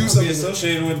 I don't do something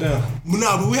associated with them.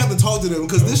 No, but we have to talk to them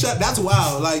because that's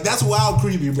wild. Like that's wild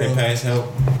creepy, bro. They pass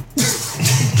help.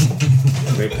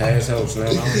 They pass help,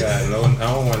 man.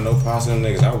 I don't want no parts of them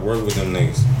niggas. I work with them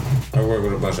niggas. I work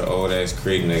with a bunch of old ass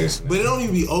creep niggas. But it don't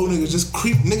even be old niggas, just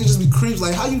creep niggas just be creeps.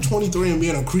 Like how you 23 and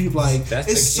being a creep? Like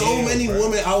it's so many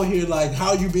women out here. Like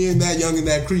how you being that young and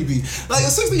that creepy? Like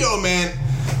a 60-year-old man,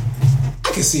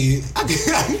 I can see it.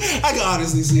 I can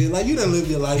honestly see it. Like you done lived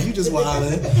your life. You just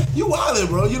wildin'. You wildin',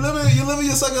 bro. You living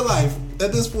your second life.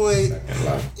 At this point,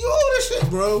 you old as shit,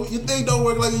 bro. Your thing don't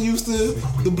work like it used to.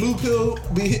 The blue pill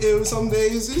be hitting some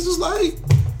days. It's just like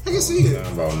I can see it.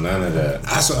 About none of that.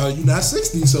 I saw you not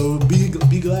 60, so be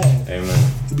glad.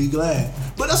 Amen. Be glad.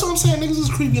 But that's what I'm saying. Niggas is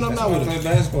creepy, and I'm not with it. I play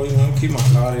basketball. You know, keep my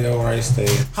cardio right, stay.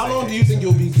 How long do you think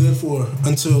you'll be good for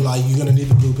until like you're gonna need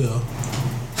the blue pill?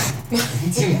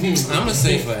 I'm gonna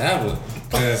say forever.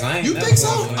 Cause I ain't. You think so?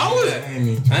 I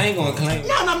ain't gonna claim it.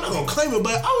 No, I'm not gonna claim it.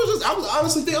 But I was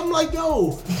honestly thinking. I'm like,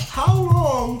 yo, how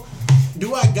long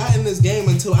do I got in this game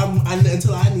until I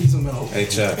need some help? Hey,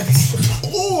 Chuck.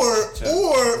 Or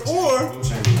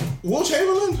Will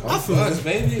Chamberlain? I feel it,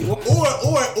 baby.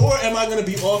 Or am I gonna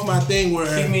be off my thing where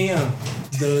keep me young?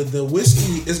 The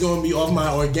whiskey is gonna be off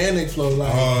my organic flow.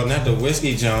 Like, oh, not the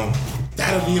whiskey, John.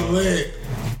 That'll be lit.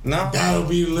 No, that'll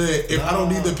be lit. If I don't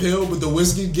need the pill, but the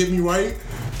whiskey get me right.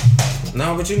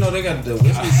 No, but you know they got the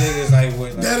whiskey thing is like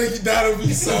what? Like, that'll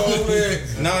be so lit.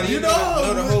 No, you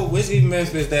know the whole whiskey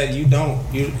myth is that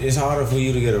it's harder for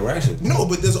you to get erection. No,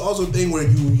 but there's also a thing where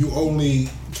you only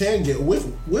can get with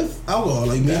alcohol,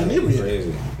 like being inebriated.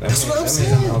 Crazy. That's what I'm saying.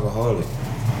 That means I'm alcoholic.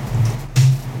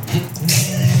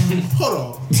 Hold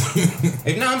on.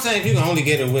 I'm saying if you can only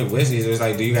get it with whiskey, it's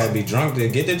like, do you gotta be drunk to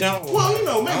get the jump? Well,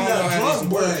 maybe not drunk,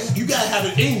 but you gotta have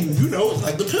it in you. You know, it's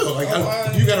like the pill. Like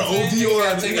you gotta OD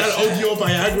on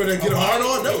Viagra to get a hard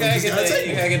on. No, you gotta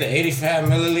get the 85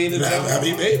 milliliters. I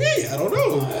mean, maybe I don't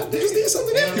know. They just need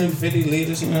something in you. 50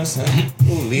 liters. You know what I'm saying?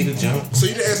 Ooh, liter jump. So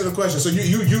you didn't answer the question. So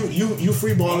you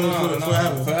free balling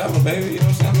forever, baby. You know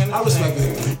what I'm saying? I respect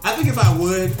it. I think if I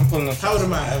would, how old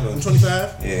am I? I'm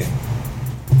 25. Yeah.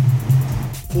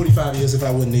 45 years if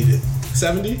I wouldn't need it.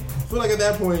 70? I feel like at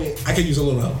that point, I could use a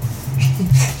little help.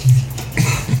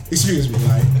 Excuse me,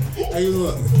 like, I use a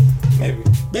little. Maybe.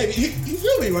 Baby, you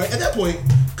feel me, right? At that point,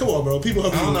 come on, bro. People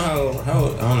help you. I don't know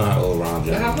how old Ron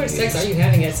Jones is. How much sex are you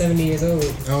having at 70 years old?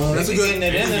 That's a good.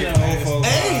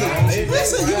 Hey,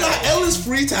 listen, you got endless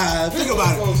free time. Think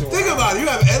about it. You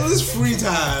have endless free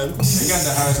time. You got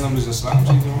the highest numbers of slap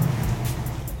cheeks on.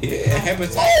 Yeah,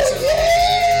 hepatitis. Oh,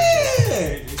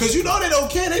 yeah. Cause you know they don't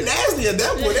care. They nasty at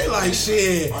that point. They like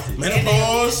shit.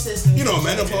 Menopause. You know,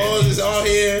 menopause is all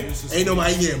here. Ain't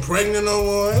nobody getting pregnant no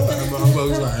more.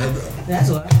 That's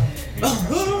what. But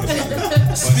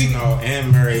you know,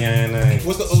 and Marianne.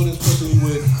 What's the oldest person you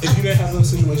would? If you didn't have no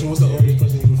situation, what's the oldest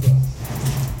person you would fuck?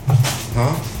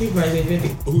 Huh? He probably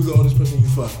 50. Who's the oldest person you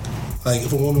fuck? Like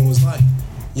if a woman was like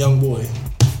young boy.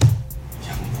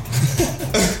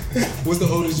 What's the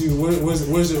oldest you?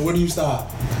 Where do you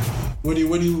stop? What do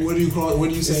you call it? What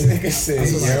do you say? This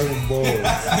nigga said young boy.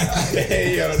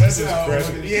 Hey yo, that's his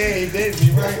expression. Yeah, he did.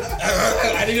 You right?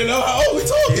 I need to know how old we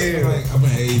talking. Yeah, like I'm an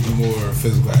age more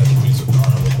physical attributes are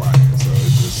required. So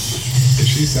it's just if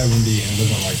she's 70 and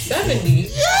looking like 70.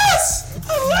 Yes,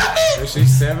 I love it. If she's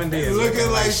 70 and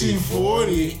looking like she's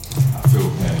 40. I feel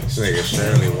bad. This nigga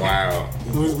Shirley wild.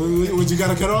 What you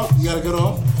gotta cut off? You gotta cut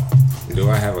off? Do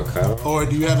I have a cutoff? Or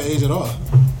do you have an age at all?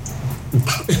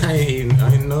 I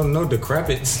ain't no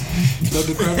decrepits. No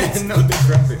decrepits? No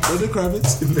decrepits. No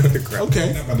decrepits? No decrepits.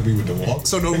 Okay. Not about to be with the walk.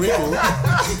 So no wrinkle.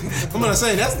 I'm gonna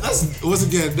say that's once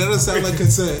again, that doesn't sound like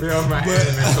consent. My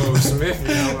Smith,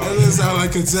 that doesn't sound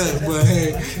like consent, but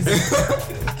hey.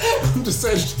 I'm just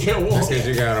saying she can't walk. Just because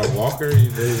you got a walker,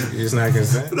 it's not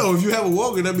consent? No, if you have a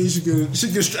walker, that means she can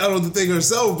straddle the thing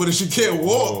herself, but if she can't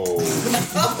walk.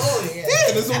 Oh, yeah.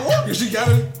 Yeah, there's a walker. She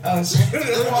gotta. Oh, shit.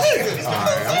 Alright,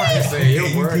 I'm about to say you're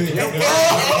burning.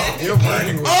 You're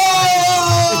burning.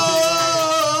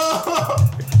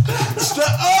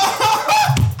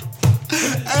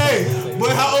 Hey,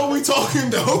 but how old we talking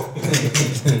though?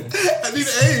 I need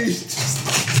an age.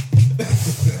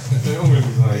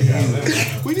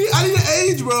 I need an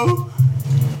age, bro.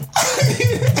 I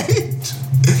need an age.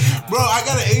 Bro, I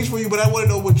got an age for you, but I want to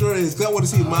know what yours is, because I want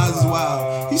to see if mine is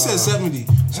wild. He said 70,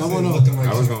 so I want to know.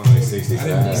 I was going to say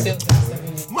 65. You still got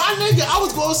 70. Mine My nigga, I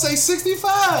was gonna say 65.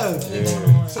 I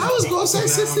was gonna say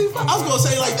 65. I was gonna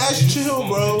say like that's chill,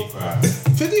 bro.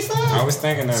 55. I was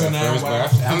thinking of it first, but I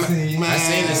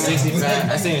seen a 65.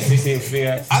 I seen a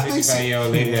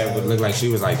 65-year-old lady that would look like she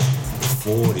was like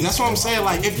 40. That's what I'm saying.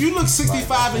 Like, if you look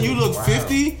 65 and you look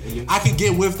 50, I could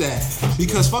get with that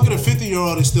because fucking a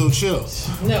 50-year-old is still chill.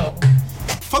 No.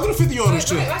 Fucking a 50-year-old is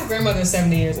chill. My grandmother's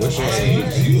 70 years old. What's your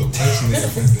age? You look personally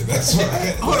offended. That's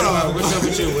why. Hold on. What's up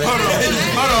with you?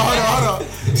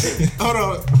 Hold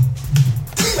on.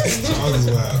 Charles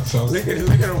is wild. Look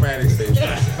at Romantic's face.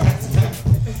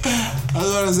 I was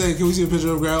about to say, can we see a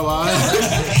picture of grandma?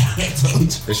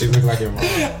 Does she look like your mom?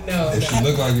 No. If she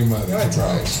look like your mother, it's a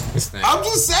problem. I'm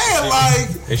just saying, like,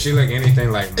 if she look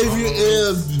anything like if you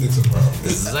It's a problem.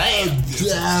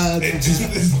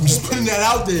 just putting that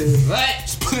out there. What?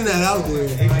 Just putting that out there.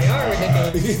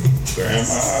 Y'all ridiculous. Grandma.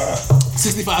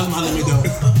 65 is my limit though.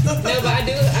 No, but I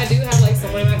do have like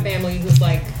someone in my family who's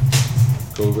like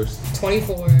Cougars.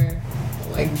 24,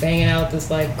 like banging out this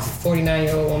like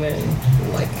 49-year-old woman,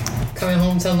 like coming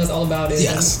home telling us all about it.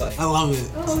 Yes, like, I love it.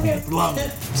 oh, okay. Love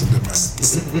it. It's a good man.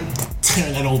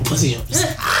 Tearing that old pussy up.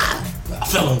 I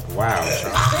feel him. Wow.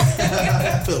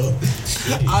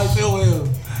 I feel him.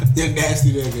 You're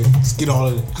nasty nigga. Let's get all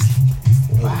of it.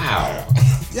 Wow.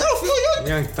 Y'all feel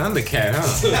Young Thundercat, huh?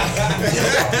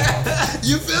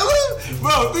 You feel it?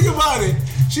 Bro, think about it.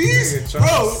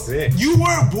 You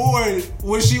weren't born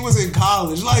when she was in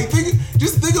college. Like,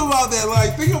 just think about that.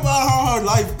 Like, think about her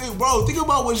life. Think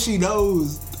about what she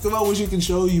knows. Think about what she can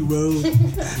show you, bro.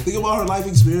 Think about her life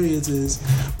experiences.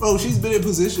 Bro, she's been in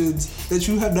positions that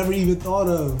you have never even thought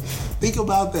of. Think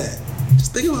about that.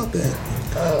 Just think about that.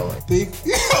 Oh. Think. I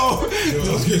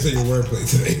was gonna say your wordplay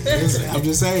today. I'm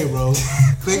just saying, bro.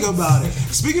 Think about it.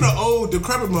 Speaking of old,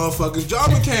 decrepit motherfuckers, John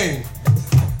McCain.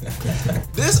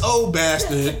 This old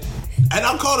bastard, and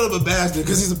I'm calling him a bastard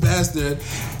because he's a bastard,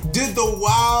 did the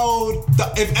wild.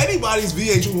 If anybody's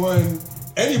VH1,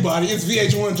 it's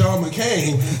VH1 John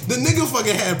McCain. The nigga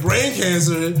fucking had brain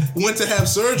cancer, went to have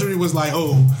surgery, was like,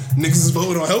 oh, niggas is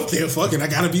voting on healthcare, fucking, I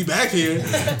gotta be back here.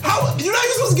 How, you're not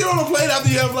even supposed to get on a plane after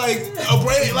you have like a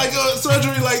brain, like a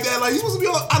surgery like that. Like, you're supposed to be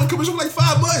out of commission for like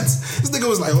 5 months. This nigga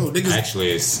was like, oh, niggas.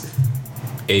 Actually, it's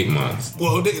 8 months.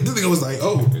 Well, this nigga was like,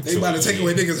 oh, they about to take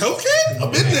away niggas' healthcare?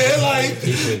 I'm in there, like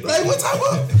what type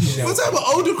of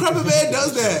old decrepit man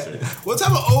does that? What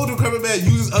type of old decrepit man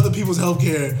uses other people's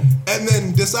healthcare and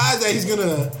then decides that he's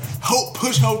gonna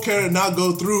push healthcare and not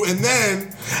go through, and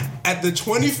then at the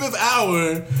 25th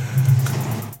hour,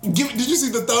 did you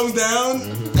see the thumbs down?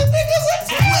 Mm-hmm.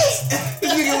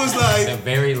 This nigga was like, the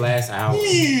very last hour. Like,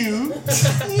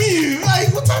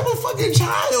 what type of fucking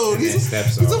child? And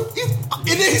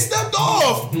then he stepped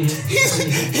off.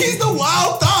 He's the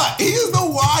wild thought. He is the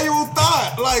wild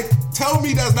thought. Like, tell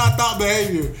me that's not thought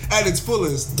behavior at its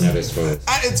fullest. At its fullest.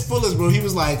 At its fullest, bro. He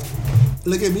was like,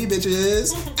 look at me,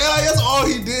 bitches. And like, that's all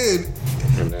he did.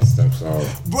 And that steps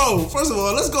off. Bro, first of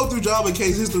all, let's go through John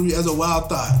McCain's history as a wild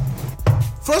thought.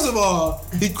 First of all,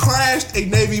 he crashed a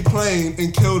Navy plane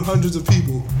and killed hundreds of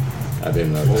people. I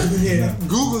didn't know that. Yeah.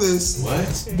 Google this.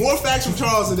 What? More facts from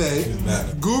Charles today.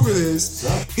 Google this.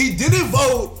 He didn't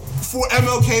vote for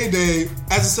MLK Day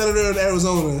as a senator in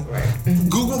Arizona. Right.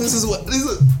 Google this is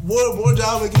more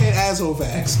John McCain asshole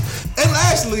facts. And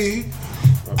lastly,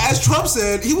 as Trump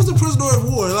said, he was a prisoner of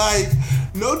war. Like,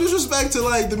 no disrespect to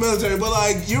like the military, but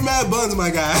like, you're mad buns, my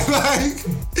guy. Like,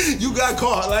 you got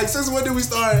caught. Like, since when did we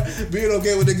start being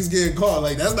okay with niggas getting caught?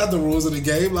 Like, that's not the rules of the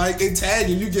game. Like, in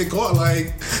tagging, you get caught.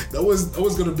 Like, no one's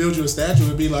gonna build you a statue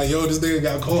and be like, yo, this nigga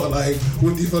got caught. Like,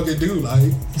 what did he fucking do?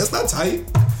 Like, that's not tight.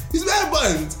 He's mad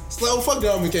buns. So fuck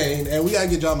John McCain, and we gotta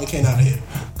get John McCain out of here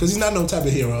because he's not no type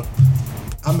of hero.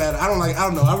 I'm mad. I don't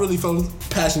know. I really felt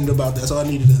passionate about that, so I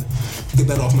needed to get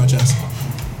that off my chest.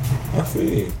 I feel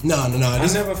you. No. I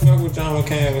never fucked with John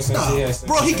McCain ever since he had.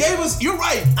 Bro, he gave us. You're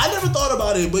right. I never thought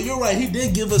about it, but you're right. He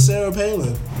did give us Sarah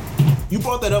Palin. You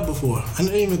brought that up before. I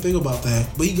didn't even think about that,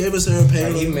 but he gave us Sarah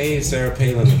Palin. Like, he made Sarah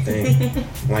Palin a thing.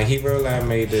 Like, he real life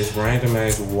made this random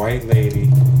ass white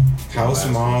lady, house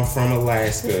mom from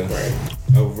Alaska,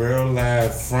 a real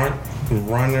live front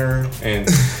runner and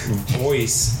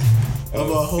voice of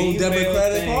a whole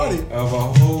Democratic Party. Of a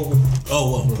whole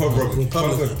Republican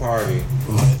Party.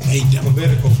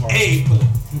 Political party. Hey,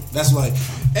 that's like,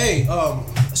 hey,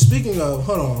 speaking of,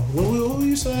 hold on, what were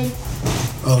you saying?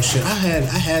 Oh shit, I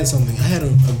had something. I had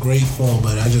a great phone,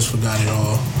 but I just forgot it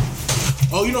all.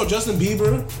 Oh, you know, Justin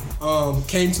Bieber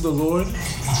came to the Lord.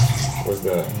 What's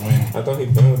that? I thought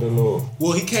he'd been with the Lord.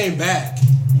 Well, he came back.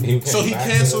 He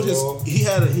canceled his. He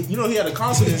had a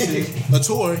concert and shit, a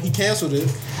tour. He canceled it.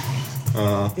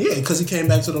 Yeah, because he came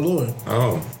back to the Lord.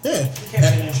 Oh. Yeah.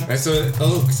 And so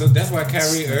that's why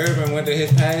Kyrie Irving went to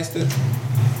his pastor.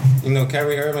 You know,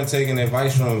 Kyrie Irving taking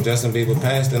advice from Justin Bieber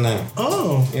pastor now.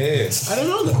 Oh. Yeah. I didn't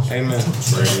know that. Amen.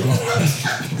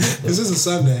 This is a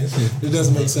Sunday. It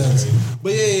doesn't make sense.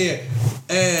 But yeah.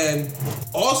 And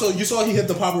also, you saw he hit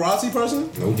the paparazzi person?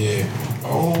 Nope. Yeah.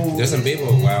 Oh. Justin Bieber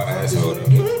a wild asshole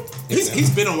though. He's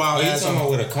been a wild You asshole. talking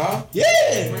about with a car?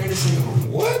 Yeah.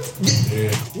 What?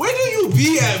 Yeah. Where do you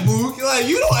be at, Mook? Like,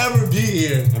 you don't ever be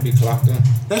here. I be clocked in.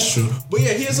 That's true. But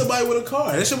yeah, he hit somebody with a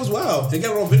car. That shit was wild. They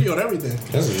got it on video and everything.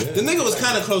 That's it. The nigga was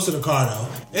kind of close to the car, though.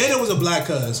 And it was a black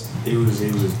cuz. He was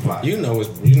black. You know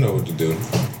what to do.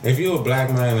 If you're a black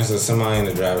man and there's somebody in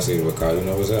the driver's seat of a car, you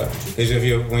know what's up. Because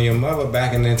when your mother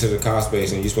backing into the car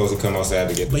space and you're supposed to come outside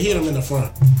to get the But he hit him in the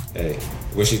front. Hey,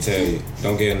 what she tell you?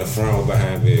 Don't get in the front or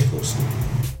behind vehicles.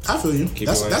 I feel you. Keep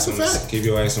That's your a ass on fact. keep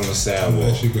your ass on the sidewalk.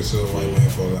 Unless you could sue a white man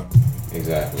for that.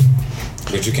 Exactly.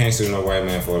 But you can't sue no white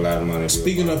man for a lot of money.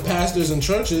 Speaking of pastors and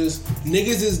churches,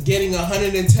 niggas is getting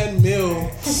 110 mil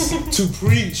to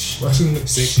preach.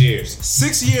 6 years.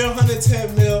 6 year,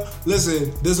 110 mil.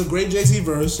 Listen, there's a great Jay-Z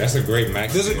verse. That's a great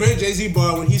max. There's a great Jay-Z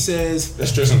bar when he says,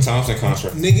 That's Tristan Thompson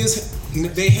contract. niggas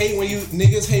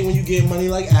hate when you get money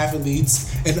like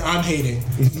athletes, and I'm hating.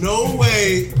 No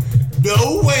way.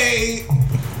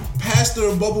 Pastor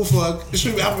Bubblefuck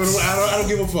should be. I don't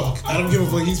give a fuck. I don't give a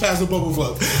fuck. He's Pastor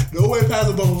Bubblefuck. No way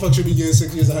Pastor Bubblefuck should be getting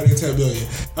 6 years, 110 million.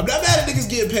 I'm not mad at niggas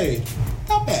getting paid.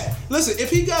 Not bad. Listen, if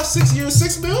he got 6 years,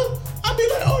 6 mil, I'd be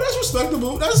like, oh, that's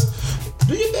respectable.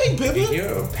 Do you think, Pippin?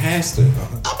 You're a pastor. I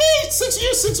mean, 6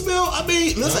 years, 6 mil. I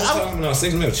mean, listen. No,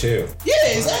 6 mil, chill. Yeah,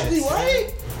 exactly,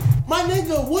 right? My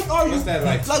nigga, what are you? What's that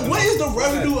like? Like, what is the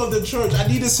revenue of the church? I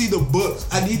need to see the books.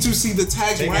 I need to see the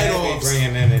tax They gotta be write-offs.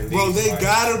 bringing in at least, Bro, they like,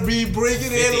 gotta be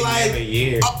bringing in 50 like a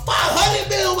year. 500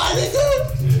 mil, my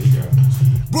nigga. There you go.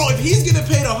 Bro, if he's getting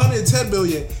paid 110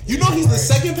 million, you know he's the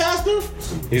second pastor?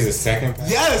 He's a second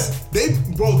pastor. Yes. They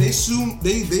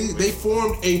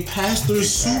formed a pastor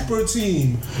super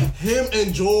team. Him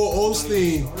and Joel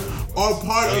Osteen are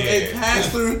part of a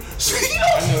pastor.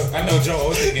 I know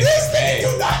Joe Osteen gets This paid.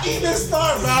 nigga do not even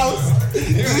start, Mouse.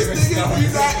 This nigga do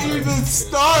not even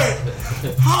start.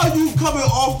 How you coming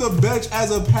off the bench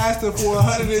as a pastor for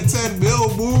 110 mil,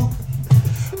 boo?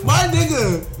 My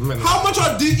nigga, how much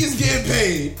are deacons getting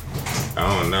paid? I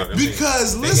don't know.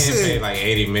 Because they listen, getting paid like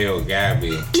 80 mil,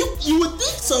 Gabby. you would think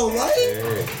so, right?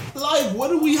 Yeah. Like, what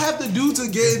do we have to do to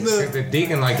get in The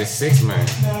deacon like the 6th man.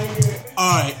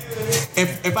 Alright,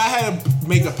 if I had to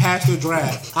make a pastor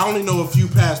draft, I only know a few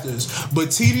pastors, but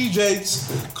TD Jakes,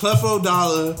 Clefo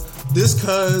Dollar, this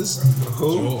cuz,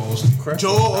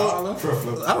 Joel,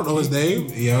 I don't know his name.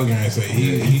 Yeah, I was gonna say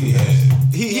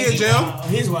He in jail?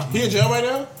 He's what? He in jail right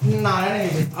now? Nah, that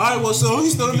ain't it. Alright, well, so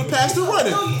he's still in the pastor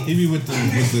running. he be with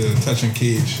the touching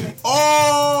kids shit.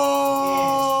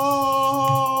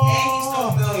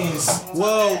 Oh! Millions.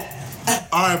 Well,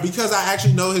 alright, because I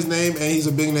actually know his name and he's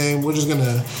a big name, we're just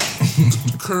gonna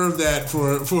curve that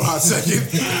for a hot second.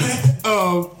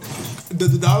 The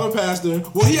Dollar Pastor.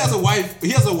 Well, he has a wife.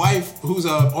 He has a wife who's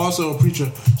also a preacher.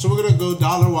 So we're gonna go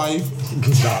Dollar Wife.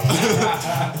 Miss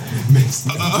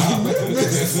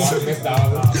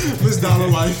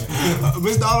Dollar Wife.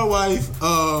 Miss Dollar Wife.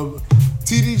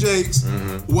 TD Jakes.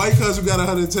 White cuz who got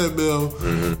 110 mil.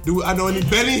 Do I know any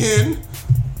Benny Hinn?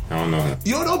 I don't know him.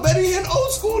 You don't know Benny Hinn?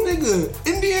 Old school nigga.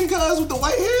 Indian cuz with the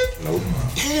white head? Nope.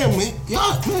 Damn, man.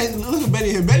 Y'all, man, look at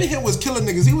Benny Hinn. Benny Hinn was killing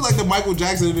niggas. He was like the Michael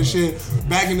Jackson of this shit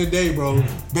back in the day, bro.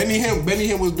 Benny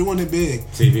Hinn was doing it big.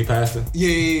 TV pastor?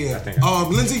 Yeah. I think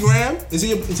Lindsey Graham. Is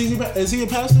he a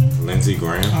pastor? Lindsey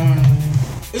Graham?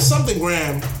 It's something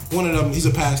Graham. One of them. He's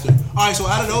a pastor. All right, so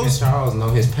out of those, Charles know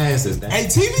his pastors. hey,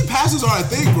 TV pastors are a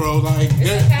thing, bro. Like,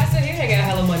 There's a pastor here that got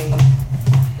hella money.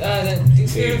 The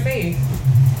Spirit of Faith.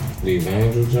 The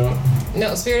Evangel jump?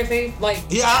 No, Spirit of Faith. Like,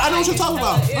 yeah, I know what you're talking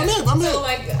about. I'm in. So,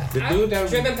 like, The I've dude that-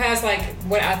 driven past, like,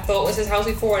 what I thought was his house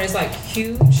before, and it's, like,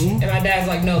 huge. And my dad's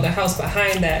like, no, the house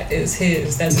behind that is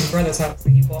his. That's his brother's house that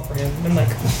he bought for him. And I'm like,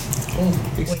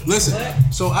 oh, wait, Listen, what?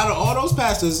 so out of all those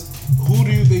pastors, who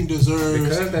do you think deserves?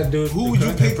 Because that dude, Who would you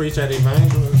because that pick? preach at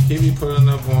Evangel, he be putting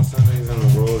up on Sundays in the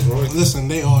Rolls Royce. Listen,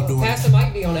 they all doing it. Pastor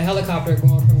might be on a helicopter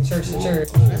going from church to church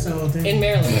That's the whole thing. in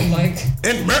Maryland. Like,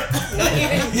 In Maryland? not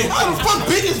even. How the fuck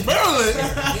big is Maryland?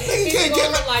 Nigga He's can't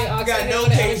going get from, like, Oxford got no Hill to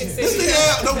patience. Atlantic this City.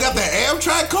 nigga don't got the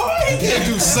Amtrak card. He can't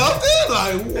do something.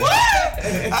 Like what?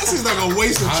 That seems like a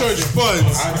waste of church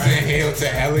funds. Oxford Hill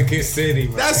to Ellicott City.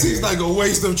 That seems like a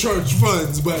waste of church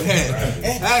funds. But hey,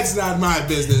 that's not my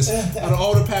business. Out of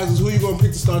all the pastors, who you gonna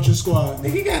pick to start your squad?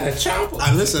 He got a chopper.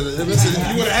 Listen.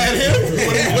 You wanna add him? You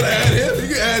wanna add him?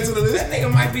 You can add to the list.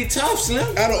 be tough,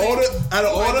 Slim. Out of all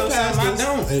the pastors, I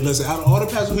don't. hey, listen. Out of all the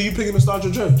pastors, who you picking to start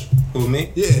your church? Who,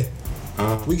 me? Yeah,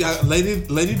 we got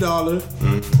Lady Dollar,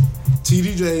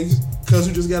 TD Jakes, cuz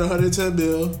who just got 110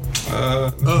 bill.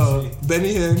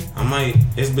 Benny Hinn.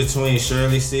 It's between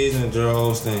Shirley Caesar and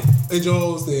Joel Osteen. Hey,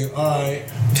 Joel Osteen. All right.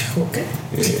 Okay.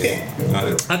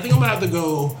 Yeah. I think I'm gonna have to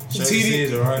go Shirley TD.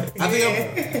 Caesar, right? I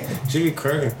think She be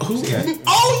cracking. I'm.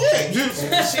 Oh yeah. She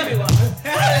be lying.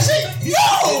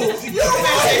 You're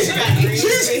right.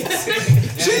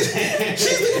 She's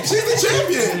the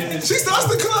champion. She starts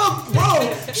the club,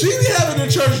 bro. She be having the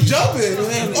church jumping.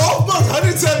 All bucks,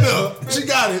 110 mil. She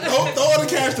got it. Throw all the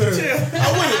cash to her. I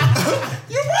win it.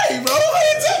 You're right, bro.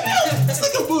 110 mil. It's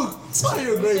like a book. It's why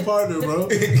you're a great partner, bro.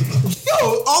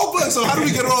 Yo, all bucks. So how do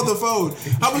we get her on the phone?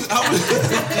 How much?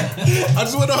 I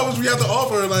just wonder how much we have to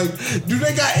offer. Like, do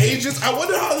they got agents? I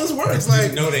wonder how this works.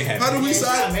 Like, No, they have. how do we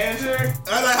sign? Manager.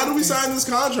 How do we sign this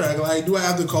contract? Like, do I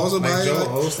have to call somebody? Like Joel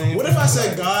Osteen? What if I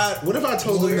said God? What if I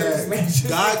told them that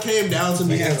God came down to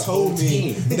me He has and a told whole me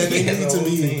team. that they He has need a to whole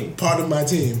be team. part of my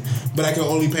team, but I can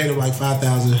only pay them like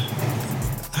 $5,000?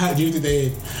 How do you think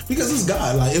they? Because it's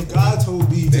God. Like, if God told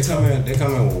me They to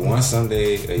come in one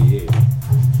Sunday a year.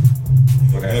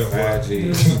 For that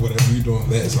 5G. Whatever you doing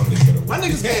that Sunday, better my work.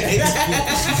 niggas getting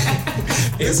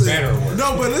It's better work.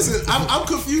 No, but listen, I'm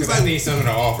confused. Because I need Like, some of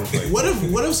the offering places. what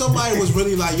if somebody was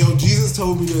really like, yo, Jesus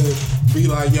told me to be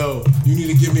like, yo, you need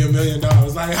to give me $1 million?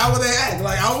 Like, how would they act?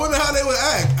 Like, I wonder how they would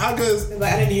act. Because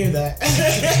Like, I didn't hear that.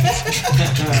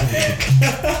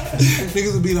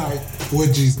 niggas would be like,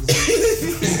 what Jesus?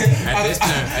 At this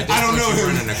time, I don't know him.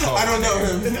 Running a cult. I don't know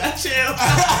him. Chill.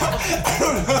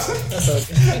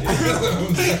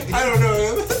 I don't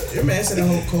know him. Your man said a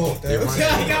whole cult. Though.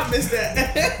 I missed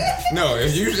that. No,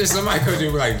 if somebody comes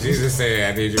you like Jesus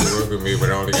said, I need you to work with me, but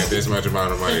I only got this much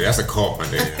amount of money. That's a cult, my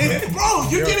nigga. Bro,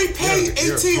 you're getting paid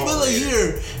you're 18 mil a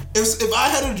year. If I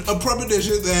had a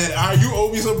premonition that you owe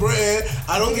me some bread,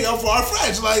 I don't think I'm far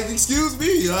fetched. Like, excuse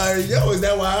me. Like, yo, is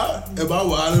that wild? Am I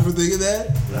wild for thinking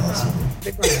that?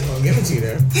 They probably not gonna give it to you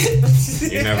there.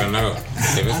 You never know.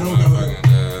 If it's I don't know.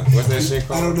 motherfucking, what's that shit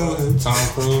called? I don't know him. Tom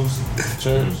Cruise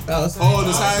Church. Oh,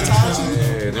 The Scientology?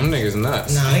 Yeah, them niggas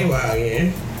nuts. Nah, they wild,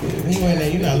 yeah. You went there,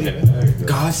 you not leaving.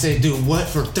 God said, do what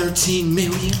for 13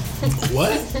 million?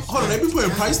 What? Hold on, they be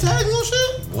putting price tags on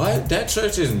shit? What? That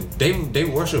church is they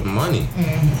worship money.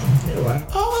 They're wild.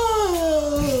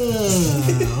 Oh.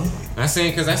 I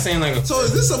seen like a. So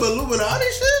is this some Illuminati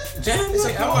shit?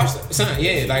 I watched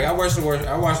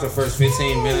I watched the first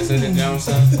 15 minutes of the jump,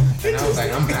 son, and I was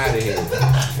like, I'm out of here.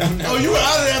 Oh, you were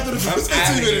out of there after the first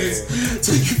 15 minutes.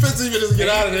 Took you 15 minutes to get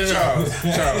out of there.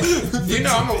 Charles. You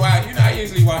know I'm a wild. You know I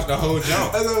usually watch the whole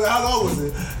jump. How long was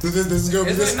it? This is gonna be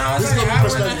It's this. like, no, This it's is like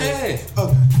gonna an be hour and a perspective. half.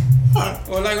 Okay. Alright.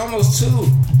 Or like almost 2.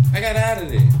 I got out of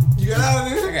there. You got out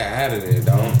of I there? got out of there,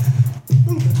 dog.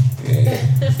 Yeah.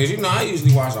 Because you know I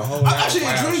usually watch a whole lot I'm actually of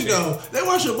wild intrigued shit. though. They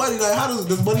watch your money. Like, how does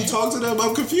money talk to them?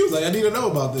 I'm confused. Like, I need to know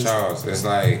about this. Charles, it's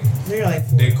like They're like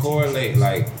they correlate,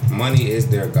 like money is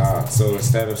their God. So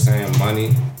instead of saying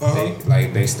money,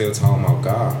 they still talking about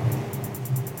God.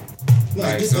 Like,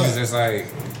 Like, get so that. it's just like,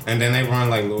 and then they run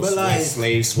like little But, like-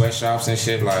 slave sweatshops and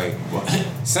shit. Like,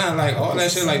 sound like all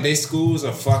that shit. Like, they schools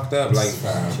are fucked up. Like,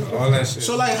 all that shit.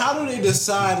 So like, how do they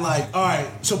decide? Like, all right,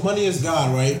 so money is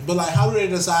God, right? But like, how do they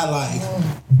decide? Like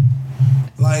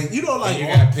you know, like you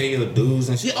gotta pay your dues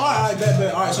and shit. yeah, all right,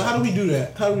 bet. All right, so how do we do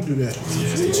that? How do we do that?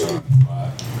 Yeah, they charge.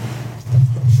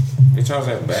 They charge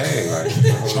that bag. Like,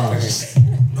 the whole thing.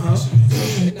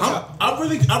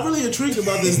 I'm really intrigued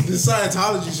about this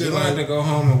Scientology shit. You wanted to Like, go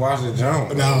home and watch the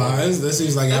jump. no, this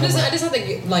seems like I just have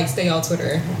to stay on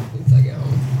Twitter. It's like,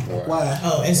 why?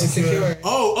 oh, insecure.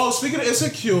 Oh, speaking of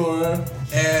Insecure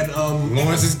and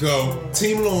Lawrence is go.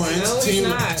 Team Lawrence, No, he's Team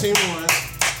not. Lawrence.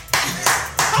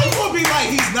 How you gonna be like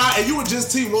he's not and you were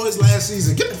just Team Lawrence last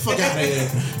season? Get the fuck out of here.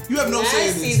 You have no say in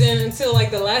last this. season until like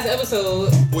the last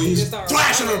episode. Well, he he's just started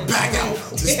thrashing her running. back out.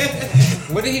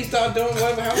 What did he start doing?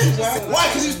 How was that? Why?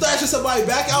 Because you thrashing somebody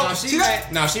back out? No, See she that?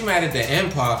 mad. No, she mad at the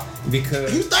Empire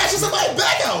because. You thrashing somebody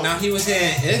back out. Now he was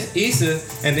here in Issa,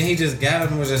 and then he just got up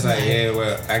and was just like, "Yeah,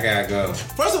 well, I gotta go."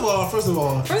 First of all, First of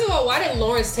all, why didn't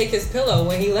Lawrence take his pillow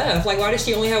when he left? Like, why did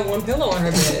she only have one pillow on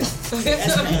her bed?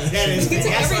 That is He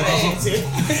took everything.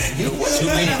 What you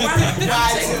mean?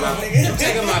 I'm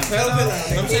taking my pillow.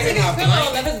 I'm He took taking his my pillow.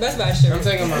 blanket. That's his Best Buy shirt. I'm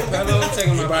taking my pillow. I'm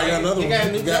taking my Everybody got blanket. another You one. got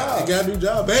a new You job. got a new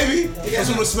job, baby. Get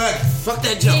some respect. Fuck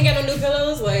that He ain't jump. got no new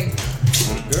pillows. Like,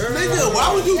 Nigga,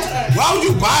 why would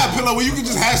you buy a pillow when you can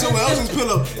just have someone else's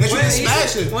pillow that you can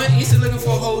smash it? When Issa looking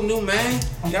for a whole new man,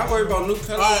 y'all worry about new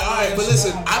pillows. All right, but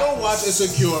listen, I don't watch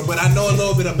Insecure, but I know a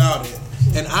little bit about it,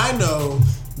 and I know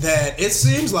that it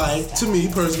seems like, to me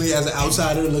personally, as an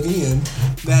outsider looking in,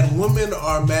 that women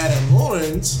are mad at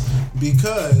Lawrence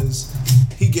because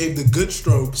he gave the good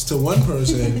strokes to one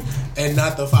person and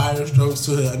not the fire strokes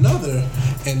to another.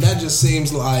 And that just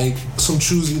seems like some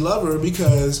choosy lover,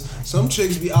 because some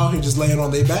chicks be out here just laying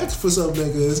on their backs for some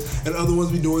niggas and other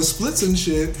ones be doing splits and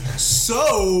shit.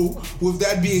 So, with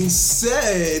that being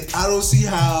said, I don't see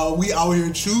how we out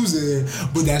here choosing,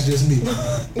 but that's just me.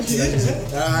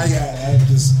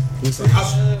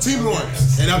 I'm Team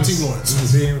Lawrence. And I'm Team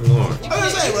Lawrence. Team Lawrence. You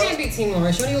can't be Team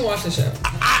Lawrence. You don't even watch the show.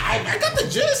 I got the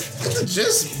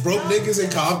gist. Broke niggas in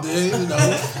Compton,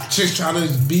 chicks trying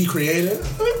to be creative.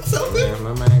 Yeah,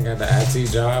 my man got the IT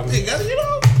job. He got,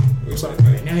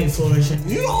 Now he's flourishing.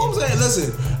 You know what I'm saying?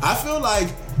 Listen, I feel like,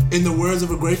 in the words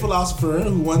of a great philosopher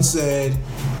who once said,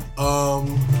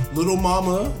 little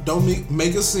mama, don't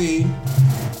make a scene.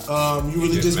 You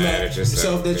really just mad at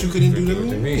yourself that you couldn't do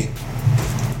to me.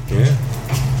 Yeah.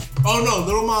 Oh no,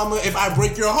 little mama, if I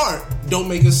break your heart, don't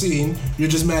make a scene. You're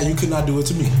just mad you could not do it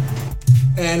to me.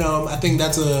 And I think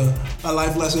that's a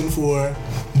life lesson for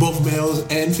both males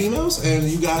and females, and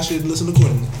you guys should listen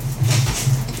accordingly.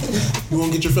 You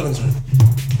won't get your feelings hurt.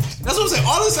 That's what I'm saying.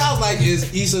 All it sounds like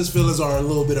is Issa's feelings are a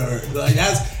little bit hurt. Like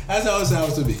that's how it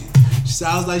sounds to me. She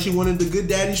sounds like she wanted the good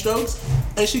daddy strokes,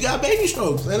 and she got baby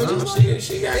strokes. And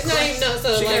she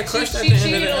got crushed at she the end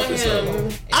cheated of the on episode.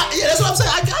 him. Yeah, that's what I'm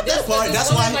saying. I got that part.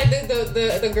 That's why. Like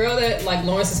the girl that like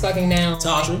Lawrence is fucking now,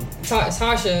 Tasha.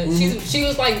 Mm-hmm. She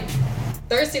was like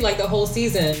thirsty like the whole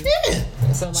season. Yeah.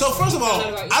 So first of all,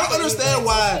 I don't understand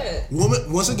why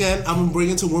women. Once again, I'm gonna bring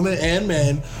it to women and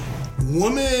men.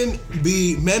 Men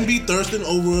be thirsting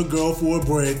over a girl for a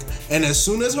break, and as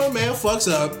soon as her man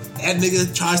fucks up, that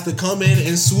nigga tries to come in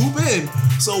and swoop in.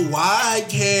 So why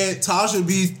can't Tasha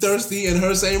be thirsty in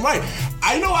her same right?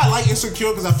 I know I like Insecure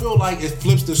because I feel like it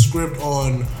flips the script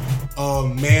on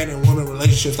man and woman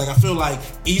relationships. Like I feel like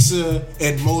Issa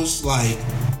and most like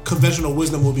conventional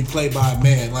wisdom will be played by a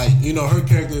man. Like, her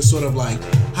character is sort of like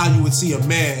how you would see a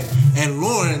man, and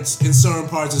Lawrence in certain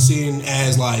parts is seen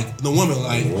as like the woman,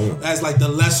 like as like the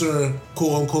lesser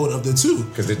quote unquote of the two.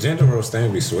 Because the gender roles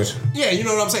thing be switching. Yeah, you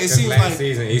know what I'm saying. It seems last like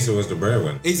season Issa was the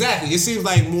breadwinner. Exactly. It seems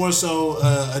like more so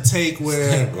a take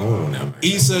where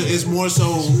Issa is more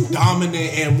so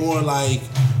dominant and more like,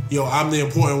 I'm the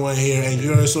important one here, and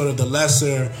you're sort of the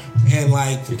lesser, and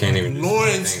like you can't even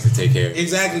Lawrence to take care of.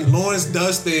 Exactly. Lawrence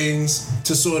does things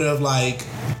to sort of like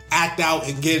act out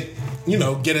and get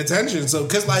attention. So,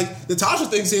 because like the Tasha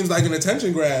thing seems like an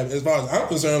attention grab as far as I'm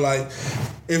concerned. Like,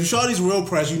 if Shawty's real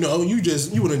press, you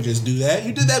wouldn't just do that.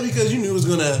 You did that because you knew it was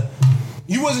gonna.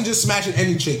 You wasn't just smashing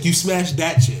any chick. You smashed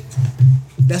that chick.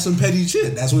 That's some petty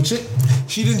shit. That's what chick.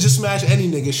 She didn't just smash any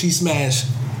nigga. She smashed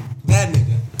that nigga.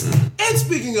 And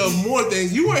speaking of more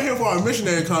things, you weren't here for our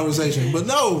missionary conversation, but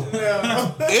no,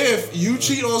 if you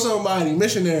cheat on somebody,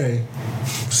 missionary.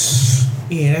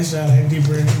 Yeah, that's not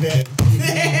deeper than that.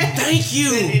 Thank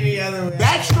you.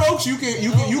 Backstrokes, you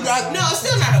got. No, it's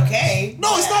still not okay.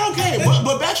 No, it's not okay.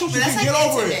 But backstrokes, you can get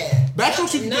over it.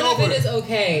 Backstrokes, you can get over it. None of it is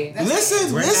okay.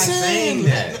 Listen. We're not saying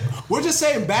that. We're just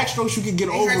saying backstrokes, you can get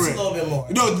over hurts it. a little bit more.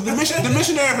 No, the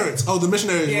missionary hurts. Oh, the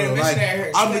missionary is real. The missionary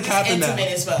hurts. I'm the captain now.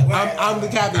 I'm the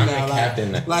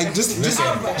captain now. Like, just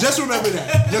remember that. Just remember that.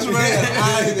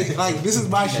 This is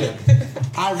my shit.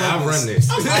 I run this.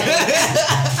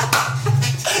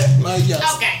 Like, yes.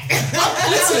 Okay.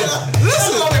 Listen. A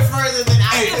little bit further than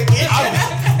I could get.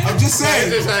 I'm just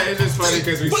saying. It's just funny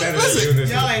because we said it.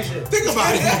 Y'all ain't shit. Think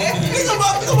about it. Think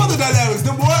about the dynamics.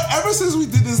 Ever since we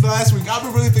did this last week, I've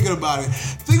been really thinking about it.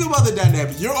 Think about the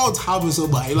dynamics. You're on top of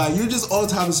somebody. Like, you're just on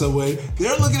top of somebody.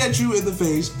 They're looking at you in the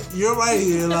face. You're right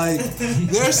here. Like,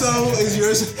 their soul is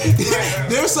yours.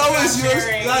 Their soul is yours.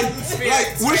 Like,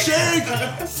 we're sharing.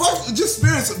 Fuck, just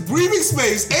spirits. Breathing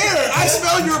space. Air. I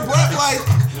smell your breath. Like,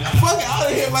 fuck out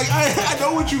of here. Like, I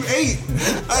know what you ate.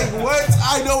 Like, what?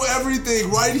 I know everything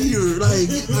right here. Like,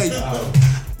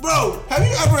 bro, have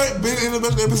you ever been in a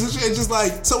position and just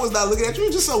like someone's not looking at you?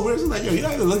 It's just so weird. It's like, yo, you're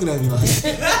not even looking at me. Like,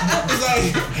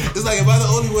 it's like, am I the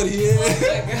only one here?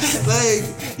 Like,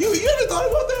 you ever thought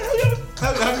about that?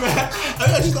 Have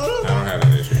you actually thought about that? I don't have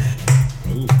that issue.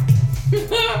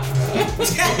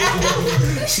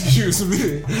 Excuse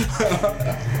me.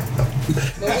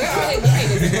 But where are they looking at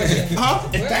this question? Huh?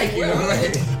 Thank you.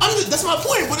 That's my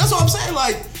point. But that's what I'm saying.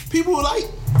 Like, people are like,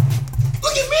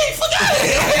 look at me. Fuck out of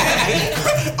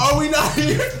here. Are we not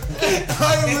here?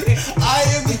 I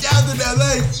am the captain that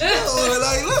like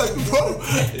look, bro.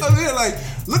 I'm here like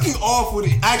looking off would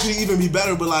actually even be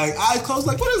better, but like eyes closed,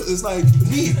 like what is this? Like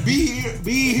be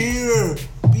here.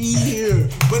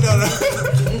 But no.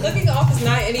 Looking off is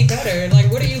not any better.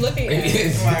 Like, what are you looking at?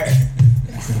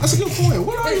 That's a good point.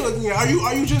 What are you looking at? Are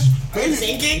you just maybe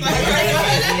thinking?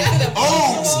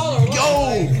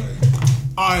 yo.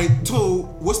 Alright, so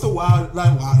what's the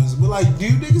wildest? But like, do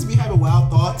you niggas be having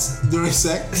wild thoughts during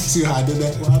sex? See how I did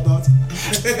that? Wild thoughts?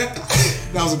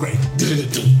 That was a great one.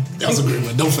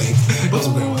 Don't fake. That was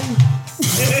a great one.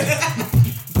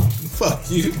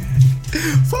 Fuck you.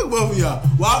 Fuck both of y'all.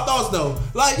 Wild thoughts though.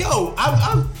 Like, yo,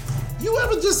 you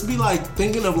ever just be like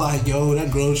thinking of like, yo,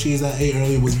 that girl cheese I ate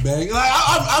earlier was bang? Like,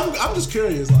 I'm just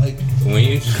curious. Like, when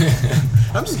you,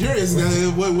 I'm just curious where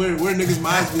niggas'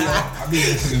 minds be like. I be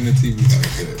listening to TV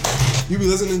like that. You be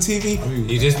listening to TV?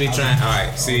 you just be trying. All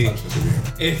right, see,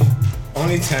 if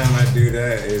only time I do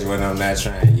that is when I'm not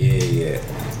trying. Yeah.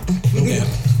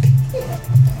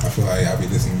 I feel like I be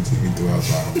listening to TV throughout,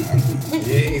 so I don't have to.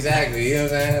 Yeah, exactly. You know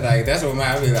what I'm saying? Like, that's what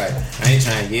I be like, I ain't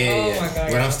trying my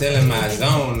God. but I'm still in my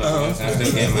zone, though. I'm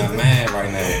still getting my mind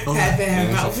right now. Half in,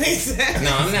 half out face.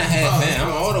 No, I'm not half in.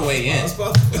 I'm all the way in. I'm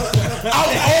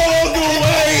all the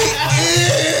way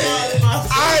in.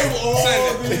 I'm all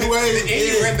the way in.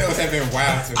 Any windows have been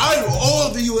wild to me. I'm all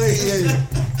the way in.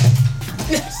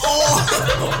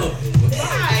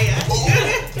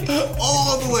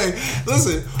 All the way.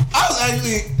 Listen, I'm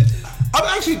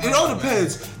actually. It all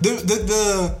depends.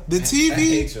 The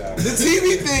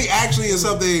TV thing actually is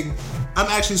something I'm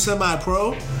actually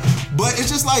semi-pro, but it's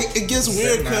just like it gets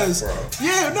weird because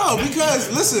because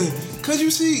listen, because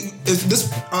you see, it's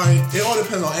this. All right, it all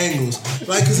depends on angles.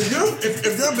 Like, because if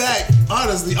your back,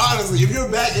 honestly, if your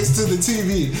back is to the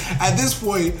TV, at this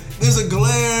point, there's a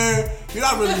glare. You're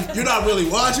not really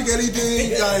watching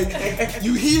anything. Like,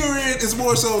 you hear it. It's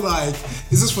more so like,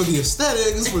 is this for the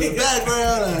aesthetic? Is this for the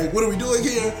background? Like, what are we doing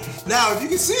here? Now, if you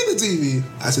can see the TV,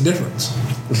 that's a difference.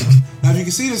 Now, if you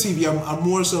can see the TV, I'm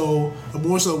more so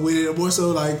with it. I'm more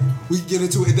so like we can get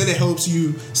into it, and then it helps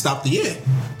you stop from the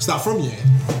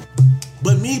end.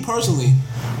 But me personally,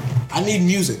 I need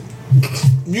music.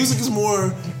 Music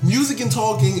and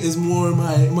talking is more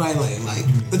my lane. Like,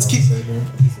 let's keep.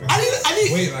 I need.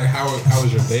 Wait, like how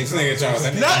was your day?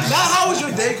 Not how was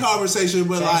your day conversation,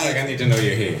 but like I need to know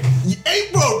you're here. Hey,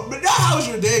 bro, but not how was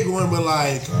your day going, but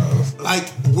like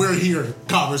we're here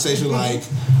conversation. Like,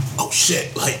 oh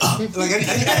shit, like and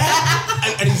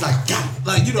he's like, God,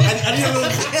 like, you know, I need a little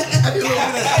bit of that.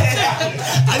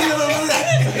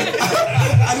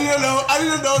 I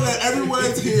need to know that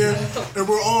everyone's here and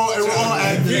we're all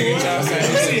active.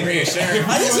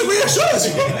 I need some reassurance.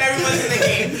 Everyone's in the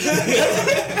game.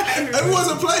 Everyone's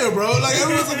a player, bro. Like,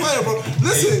 everyone's a player, bro.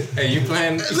 Listen. Hey, you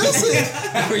playing? Listen.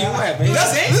 Where you at, man?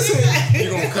 Listen. You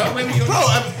gonna come with me? Bro,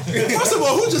 first of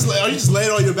all, are you just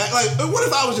laying on your back? Like, what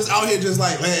if I was just out here just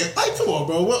like, man, like, come on,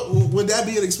 bro. What would that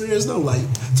be an experience? No, like,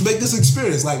 to make this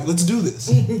experience, like, let's do this.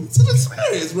 It's an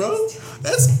experience, bro.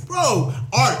 That's, bro,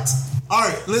 art.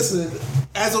 Listen,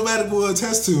 as Omatic will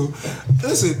attest to,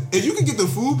 listen, if you can get the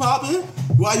food popping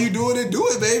while you doing it, do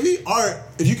it, baby. Art,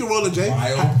 if you can roll a J.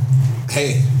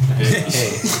 Hey.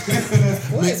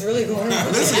 What is really going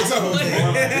on? Listen,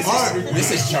 art.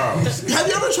 This is Charles. Have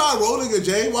you ever tried rolling a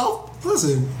J? Well,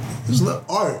 listen, just let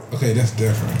art. Okay, that's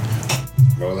different.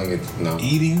 Rolling it, no.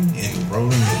 Eating and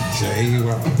rolling a J.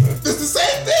 Wow. It's the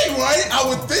same thing, right? I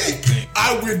would think.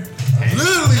 I would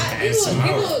literally.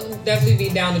 People definitely be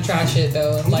down to try shit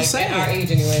though. Like saying. at our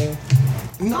age anyway.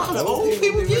 No, the old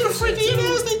people get freaky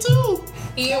nasty too.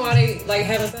 Even while they like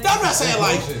having sex. I'm not saying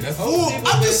like fool.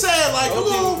 I'm just saying like a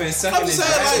little. I'm just saying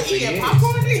like Eating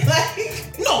popcorn?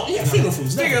 Like, no, yeah, finger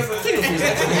foods. Finger foods.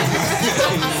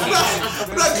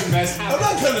 I'm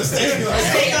not cutting a steak like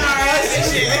steak on our ass and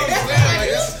shit.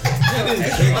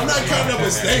 I'm not cutting up a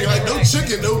steak like no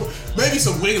chicken, no maybe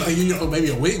some wing, like maybe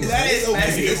a wing. That is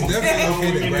nasty. It's definitely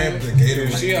okay to grab the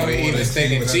Gatorade. She always eating the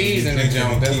steak and cheese in the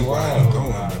junk. That's wild.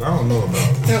 I don't know about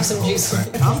it. Throw some juice.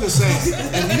 I'm just saying,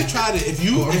 if you tried it,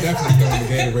 I'm definitely throwing the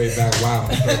Gatorade back wild.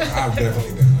 I've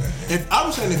definitely done that.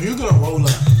 I'm saying if you're gonna roll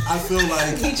up, I feel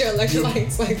like Need your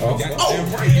electrolytes. Like,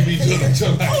 Right, you need your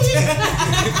electrolytes.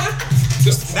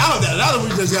 now that we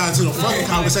just got into the fucking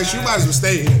conversation, you might as well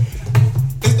stay here.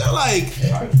 Is there like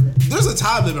there's a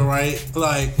time limit, right?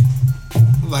 Like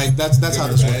that's how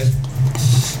this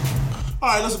works. All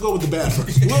right, let's go with the bad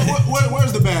first.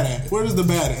 Where's the bad at? Where is the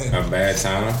bad at? A bad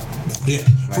time? Yeah,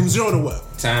 from 0 to what?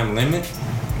 Time limit?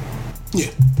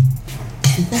 Yeah.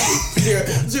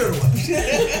 Zero to what?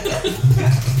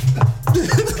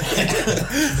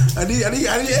 I need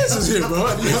answers here, bro.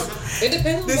 It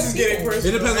depends. This is getting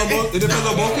personal. It depends on both. It depends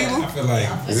on both people. I feel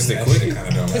like Is this a quickie? kind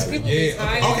of don't Because matter. people be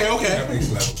tired. Okay. That makes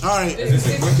level. All right. Is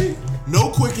this a quickie? No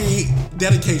quickie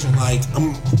dedication. Like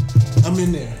I'm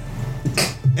in there,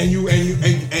 and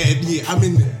yeah, I'm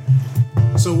in there.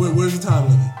 So where's the time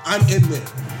limit? I'm in there.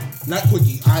 Not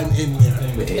quickie. I'm in there.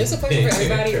 It's a question for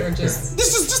everybody or just.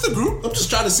 This is just a group. I'm just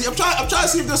trying to see. I'm trying to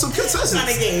see if there's some consensus.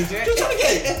 Trying to gauge, right? Just trying to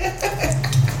gauge.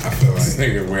 I feel This like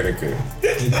nigga Whitaker.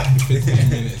 15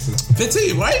 minutes is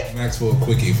 15, right? max for a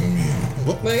quickie for me.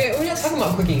 But yeah, we're not talking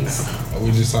about quickies.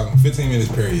 We're just talking 15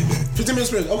 minutes period then. 15 minutes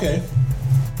period. Okay.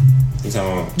 You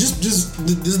talking about? Just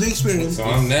the experience. So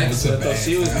I'm next. I thought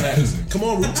she was next. Come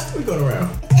on, Roots. We going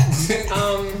around.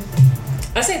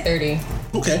 I say 30.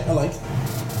 Okay, I like.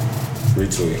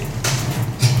 Retweet.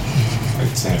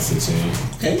 Like 10, 15.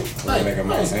 Okay. Like nigga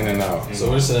mouse in and out. So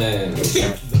we're saying the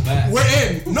max. We're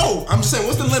in. No, I'm just saying.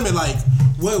 What's the limit? Like,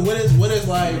 what is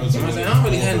like I'm saying, I don't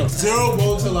really have no time. 0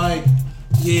 go to like,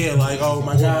 yeah, like oh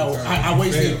my god, I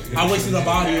wasted a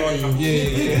body on you.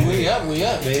 Yeah. We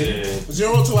up, baby.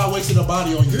 0 to I wasted a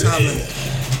body on you. Time limit.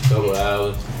 Couple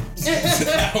hours.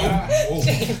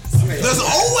 There's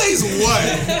always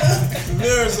one.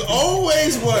 There's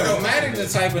always one. No matter the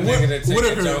type of nigga that take a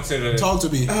Whitaker, joke to the talk to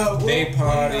me. day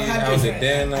party, out at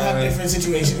dinner. I have different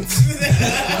situations.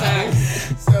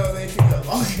 So they can go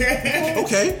longer.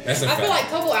 Okay. That's a I fact. feel like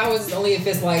couple hours is only if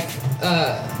it's like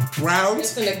Rounds.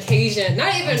 it's an occasion.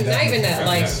 Not even that.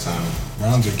 Like That's time.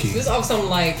 Rounds are key. this off some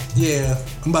like Yeah,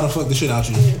 I'm about to fuck the shit out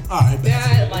you. All right.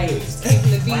 that like came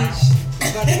from the beach.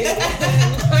 About to get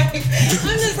like,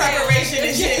 I'm just Preparation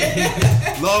and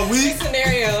shit. Long week.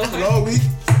 scenario. Long week.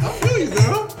 I feel you,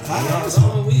 girl. That's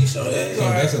all we show that.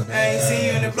 That's a I ain't seen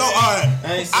you in the No, all right.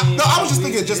 I ain't seen No, I was just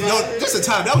thinking, just a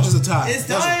time. That was just a time. It's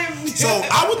That's time. So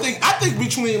I think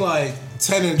between like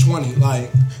 10 and 20, like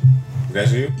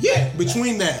That's you? yeah,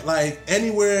 between that, like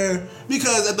anywhere,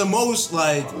 because at the most,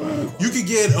 like you could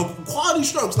get a quality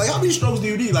strokes. Like how many strokes do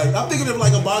you need? Like I'm thinking of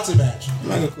like a boxing match.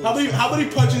 How many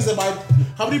punches am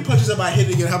I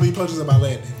hitting and how many punches am I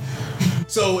landing?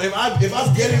 So if I'm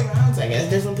getting rounds, I guess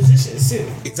different positions too.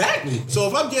 exactly. So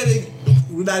if I'm getting,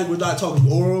 we're not talking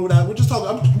oral. I'm just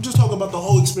talking about the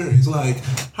whole experience. Like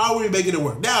how are we making it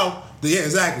work? Now, yeah,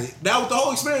 exactly. Now with the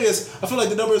whole experience, I feel like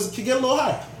the numbers can get a little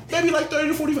higher. Maybe like 30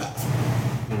 to 45.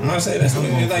 I'm gonna say that's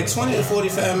like 20 to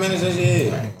 45 minutes of your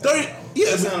head. 30,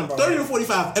 yeah, That sound about 30 to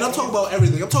 45. And I'm talking about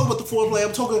everything. I'm talking about the foreplay.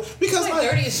 I'm talking because Like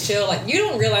 30 is chill. Like you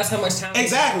don't realize how much time.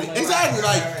 exactly.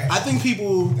 Like I think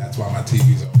people. That's why my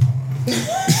TV's on.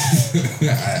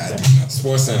 I do not.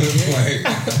 Sports Center. Like,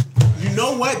 You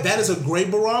know what? That is a great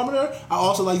barometer. I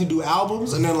also like to do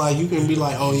albums, and then like you can be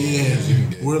like, oh yeah,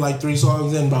 we're like 3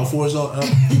 songs in, about 4 songs.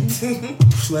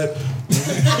 Slip.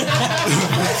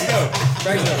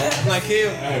 Like here,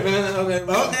 okay.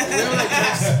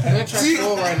 See,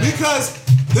 because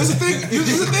there's a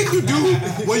thing you do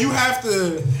when you have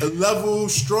to level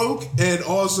stroke and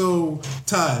also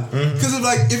time. Because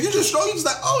if you just stroke, you just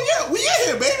like, oh yeah, we in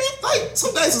here, baby. Like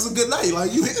some nights it's a good night.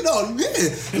 Like you hitting on, you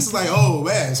hitting. It's like, oh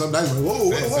man, some nights like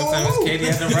whoa. Sometimes it's Katie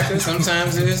at the record,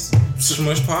 sometimes it's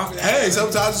Smush Park. Hey,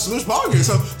 sometimes it's Smush Parker.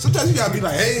 So sometimes you gotta be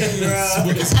like, hey,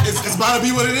 it's about to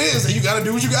be what it is, and you gotta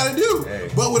do what you gotta do. Hey.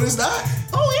 But when it's not,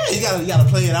 oh yeah, you gotta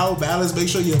play it out, balance, make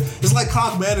sure it's like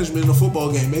clock management in a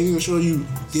football game, making sure you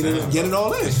get it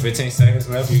all in. There's 15 seconds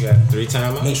left. You got 3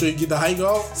 timeouts. Make sure you get the hike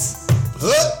off.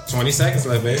 20 seconds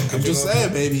left, baby. I'm just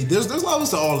saying, baby. There's levels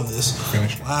to all of this.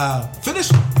 Wow.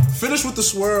 Finish with the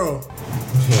swirl.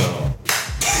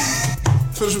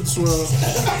 Finish with the swirl.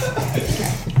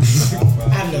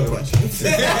 I have no questions. No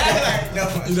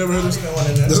questions. You never heard this? I don't want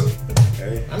to know.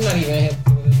 I'm not even hip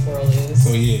to what this world is. so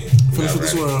yeah. Finish with the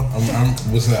swirl. I'm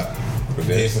what's up? With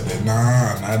Yeah, this? for that.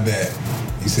 Nah, not that.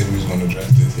 He said we was gonna address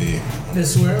this here. The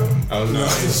swirl? Oh no. I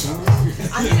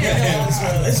didn't know what the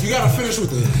swirl is. You gotta finish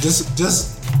with it. Just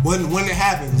when it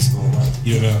happens.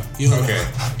 You know. Okay.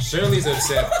 Shirley's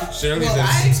upset. Shirley's Well, I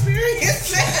upset.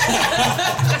 experienced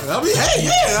that. I mean, hey,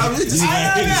 yeah. I mean, just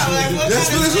I don't know. Like, what just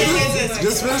kind of finish shit with is it. this?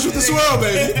 Just finish with the swirl,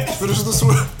 baby. Finish with the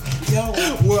swirl. Yo,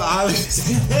 Well,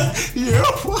 yeah.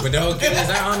 But the whole thing is,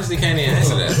 I honestly can't even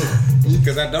answer that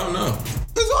because I don't know.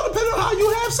 It's all depending on how you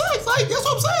have sex. Like, that's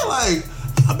what I'm saying. Like,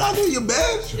 I'm not in your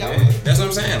bed. Yeah, that's what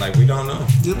I'm saying. Like we don't know.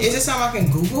 is this something I can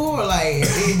Google or like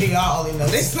do y'all only know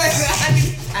this? Like,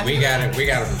 We got it. We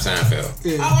got it from Seinfeld.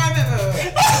 Oh, I remember.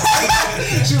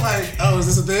 She's like, oh, is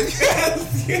this a thing?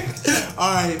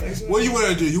 All right. What do you want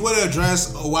to do? You want to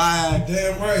address why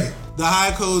Damn right. the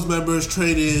High Codes members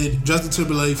traded Justin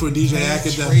Timberlake for DJ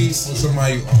Academics? Trade for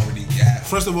somebody who already got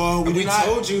First of all, we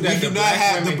told you that we the do not black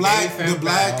have the women black. gave him The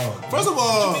black. back. First of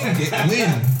all,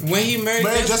 When he married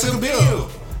Jessica Biel.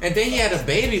 And then he had a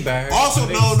baby by her. also, So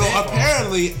they no. said-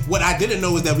 Apparently, what I didn't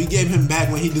know is that we gave him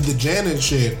back when he did the Janet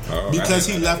shit because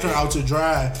he left her out to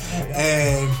dry,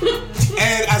 and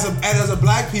as a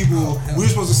black people, we were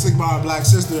supposed to stick by our black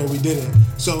sister, and we didn't.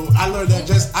 So I learned that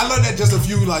just a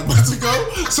few months ago.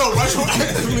 So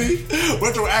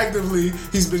retroactively,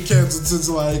 he's been canceled since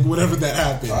whatever that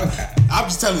happened. I'm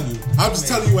just telling you.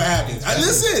 What happened.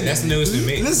 Listen. That's news to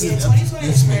me. Listen. 2020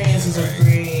 experiences are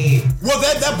great. Well,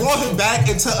 that brought him back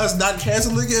into us not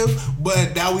canceling him,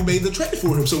 but now we made the trade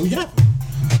for him, so we have him.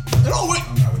 It all worked.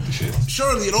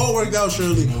 Shirley, it all worked out,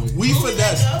 Shirley. We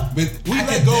finessed. But We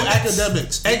let go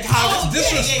academics. And Oh,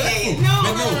 disrespectful.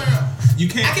 No. You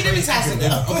can't. Academics has to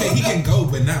go. Okay, he can go,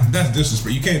 but that's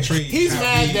disrespect. You can't trade. He's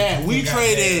mad that we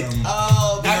traded.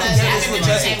 Oh, because Academics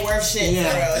academics ain't worth shit.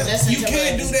 Yeah. Justin You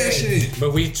can't do that shit.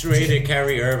 But we traded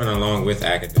Kyrie Irving along with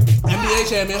academics. NBA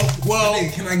champion. Well, Hey,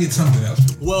 can I get something else?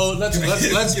 let's.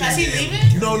 Is he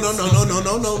leaving? No.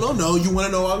 You want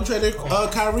to know why we traded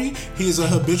Kyrie? He's a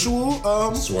habitual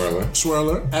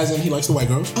swirler, as in he likes the white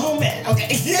girls. Oh man.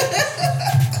 Okay.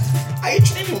 Are you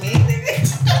trading me, nigga?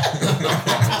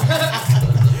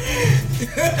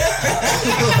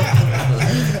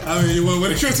 I mean, you want to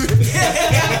get to?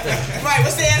 Right.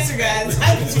 What's the answer, guys?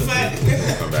 How did you find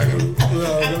it? Come back and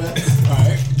All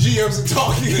right. GMs are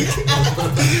talking.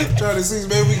 Trying to see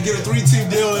maybe we can get a 3-team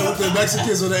deal with the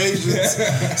Mexicans or the Asians.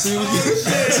 See,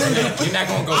 You're not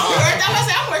gonna go.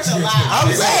 I worked a lot. I'm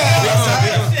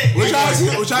saying. We're trying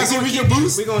to see if we can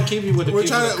boost. We're gonna keep you with the We're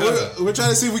people trying of color. we're trying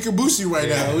to see if we can boost you right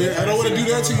now. I don't want to do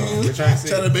that to you. We're trying to see.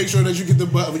 Trying to make sure that you get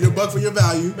your buck for your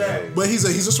value. But he's a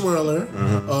swirler.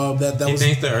 He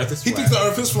thinks the earth is He flat. thinks the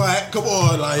earth is flat. Come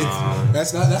on,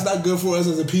 that's not good for us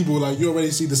as a people. Like, you already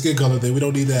see the skin color thing. We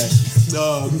don't need that.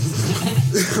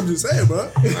 I'm just saying, bro.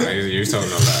 Nah, you told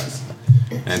no lies.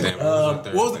 And then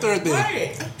What was the third thing?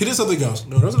 Right. He did something else.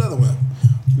 No, there's another one.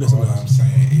 All I'm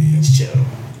saying is Chill.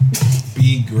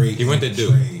 be great. He went to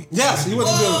Duke. Trade. Yes, he went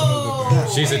to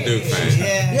do. She's a Duke fan.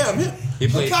 Yeah. Yeah, man. He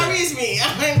played. Kyrie is me.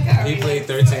 I'm Kyrie. He played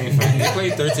 13. He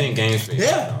played 13 games for you.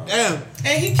 Yeah, damn.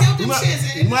 And he killed We them might,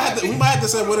 shits. we might have to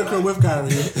send Whitaker with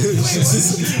Kyrie.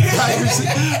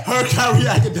 Her Kyrie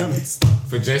academics.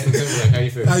 For Jason Timberlake, how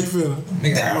you feel? How you feeling?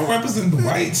 Nigga, I don't represent the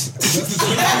whites.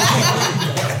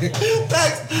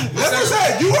 That's what I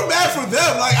said. You were mad for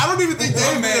them. Like, I don't even think they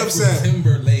I'm made mad upset. for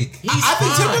Timberlake. I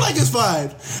think Timberlake is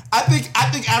fine. I think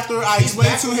after I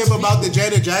explained to him about the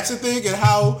Janet Jackson thing and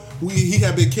how he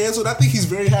had been canceled, I think he's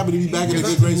very happy to be back in the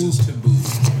good graces.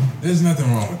 There's nothing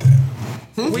wrong with that.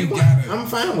 I'm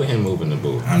fine with him moving the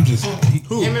booth. I'm just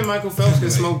Him and Michael Phelps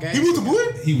can smoke gas. He moved to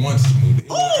Bowie? he wants to move it.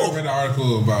 Oh! I read an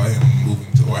article about him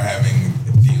moving to or having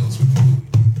deals with the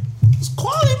movie. He's a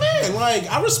quality man.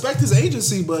 Like, I respect his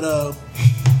agency, but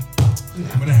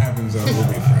When it happens, we'll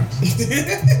be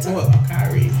friends. What about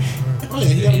Kyrie? oh yeah,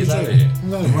 he got He's to out be of here.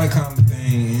 It might come the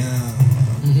thing, yeah.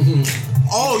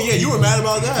 Oh yeah, you were mad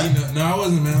about that. No, I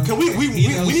wasn't, man. Can we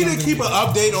need to keep an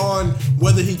update on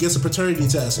whether he gets a paternity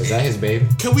test. Is that his baby?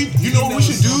 Can we? You know what we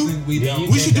should do?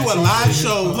 We should do a live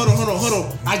show. Hold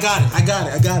on. I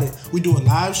got it. We do a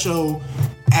live show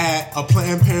at a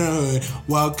Planned Parenthood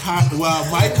while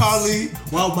Mike Conley,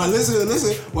 while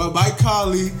Mike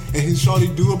Conley and his shorty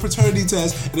do a paternity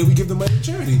test, and then we give the money to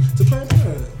charity to Planned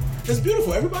Parenthood. It's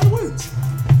beautiful. Everybody wins.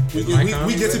 We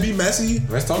get to be messy.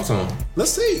 Let's talk to him.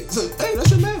 Let's see. So, hey,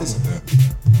 that's your man.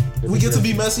 We get to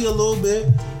be messy a little bit.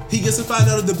 He gets to find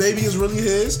out if the baby is really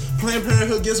his. Planned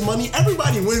Parenthood gets money.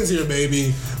 Everybody wins here,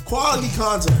 baby. Quality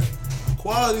content.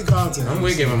 I'm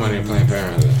with giving money to Planned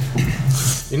Parenthood.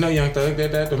 You know Young Thug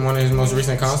did that in one of his most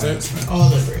recent concerts?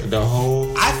 All of it. The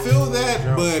whole... I feel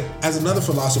that, but as another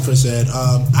philosopher said,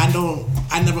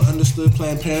 I never understood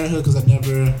Planned Parenthood because I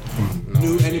never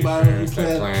knew anybody who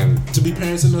planned to be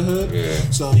parents in the hood. Yeah.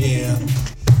 So yeah.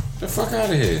 The fuck out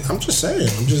of here. I'm just saying.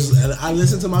 I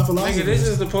listen to my philosophy. Nigga, this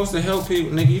is supposed to help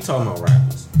people. Nigga, you talking about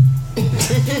rappers.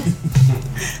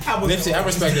 Nipsey, I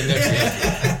respect the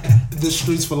Nipsey. The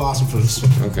streets philosophers.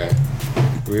 Okay.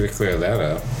 We to clear that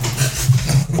up.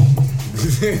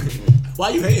 Why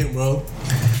you hating, bro?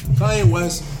 Kanye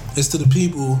West is to the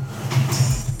people.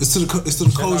 It's to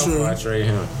the culture. I trade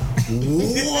him.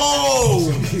 Whoa!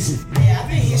 Yeah, I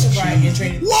think he should probably get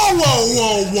traded.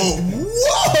 Whoa!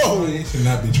 He should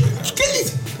not be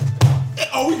traded.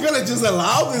 Are we gonna just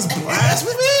allow this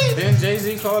blasphemy? Didn't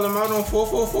Jay-Z call him out on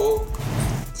 444?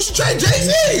 You should trade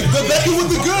Jay-Z. The Becky with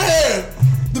the good hair.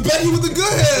 The Becky with the good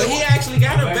But hair. he actually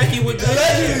got a Becky with What the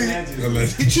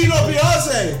Allegedly. He cheated on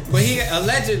Beyonce. But he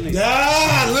allegedly.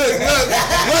 Ah, look.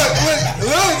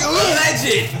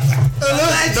 Alleged.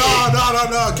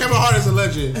 No. Kevin Hart is a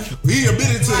legend. He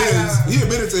admitted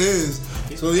to his.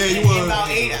 So yeah, he was.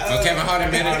 Kevin Hart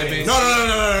admitted to being. No.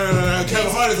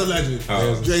 Kevin Hart is a legend.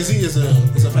 Jay-Z is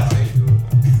a fact.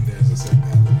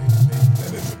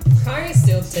 Kanye's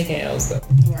still taking L's though.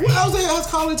 What else has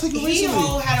Colin taken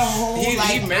recently?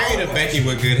 He married a Becky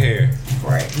with good hair.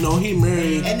 Right. No, he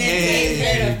married. And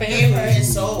then gave her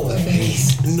his soul. No, he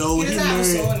he doesn't have a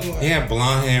soul married. anymore. He had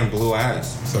blonde hair and blue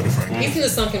eyes. So did Frank. He's in a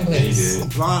sunken place.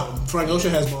 Frank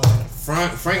Ocean has blonde hair.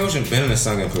 Frank Ocean been in a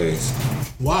sunken place.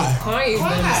 Why? Kanye's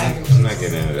been in a sunken place. I'm not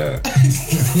getting into that.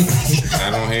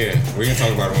 I don't hear. We can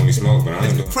talk about it when we smoke, but I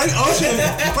ain't doing. Frank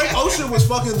Ocean was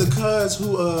fucking the cuz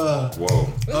who Whoa.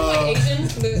 Wasn't he like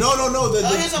Asian? No, the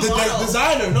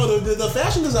designer. No, the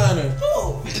fashion designer.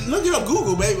 Who? Look it up,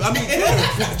 Google, baby. I mean,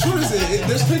 Twitter's it.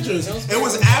 There's pictures. It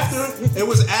was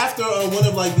after one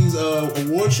of like these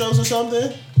award shows or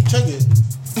something. Check it.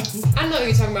 I know what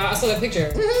you're talking about. I saw that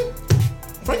picture.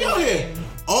 Frank out here.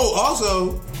 Oh,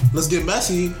 also, let's get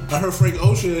messy. I heard Frank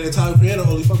Ocean and Tyler Creator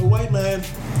only fuck a white man.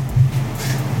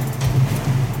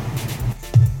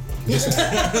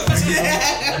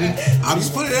 I'm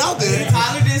just putting it out there.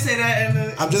 Tyler did say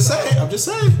that. I'm just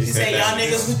saying. He said y'all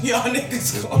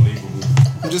niggas.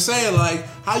 I'm just saying, like,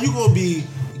 how you gonna be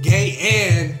gay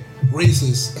and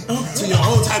racist to your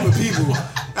own type of people?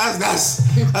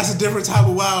 That's a different type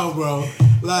of wild, bro.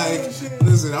 Like,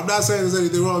 listen, I'm not saying there's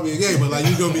anything wrong with being gay, but like,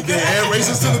 you gonna be gay and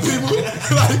racist to the people?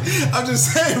 Like, I'm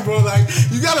just saying, bro. Like,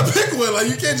 you gotta pick one. Like,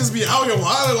 you can't just be out here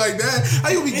wilding like that. How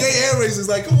you gonna be gay and racist?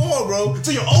 Like, come on, bro.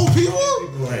 To your own people?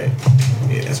 Right.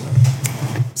 Yeah, that's right.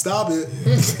 Stop it.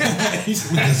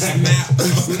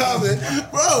 Stop it.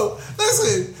 Bro,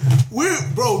 listen.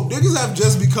 Niggas have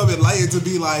just become enlightened to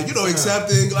be like,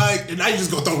 accepting, like, and now you just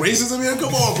gonna throw racism in?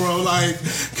 Come on, bro. Like,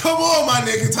 come on, my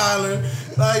nigga Tyler.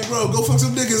 Like, bro, go fuck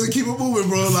some niggas and keep it moving,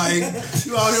 bro. Like,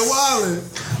 you out here wilding.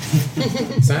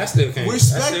 So I still can't.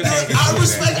 I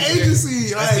respect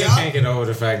agency. I still can't get over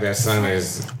the fact that son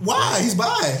is. Why? He's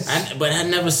bi. But I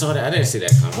never saw that. I didn't see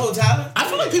that coming. Oh, Tyler? I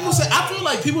feel like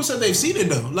people said they've seen it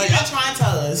though. Like, y'all trying to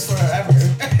tell us forever.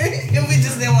 And we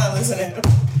just didn't want to listen to him.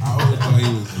 I always thought he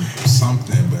was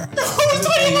something, but I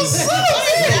thought he was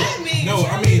something. No,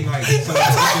 I mean like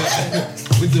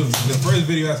with the first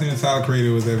video I seen of Tyler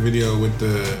Creator was that video with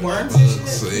the worms.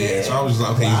 So I was just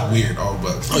like, okay, he's weird, all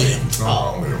bugs. Something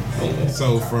wrong with him.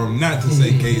 So from not to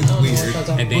say gay is weird,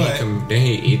 and then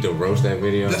he either roast that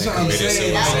video. That's what I'm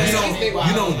saying.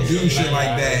 You don't do shit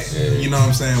like that. You know what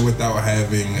I'm saying? Without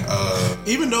having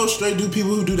even though straight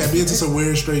people who do that be into some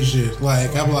weird straight shit.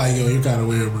 Like, I'm like, yo, you're kind of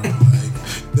weird, bro. Like,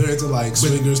 they're into like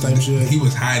swingers type shit. He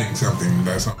was hiding something.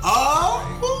 That's something. Oh.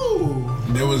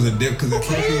 There was a dip because at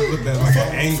first he looked at like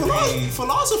an angry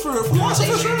philosopher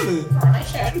surely.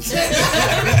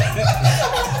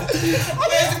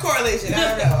 Where's the correlation? I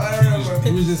don't remember.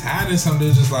 He was just hiding something.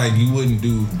 It's just like you wouldn't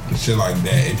do shit like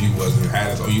that if you wasn't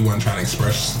hiding or you wasn't trying to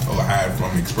express or hide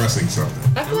from expressing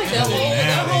something. I feel like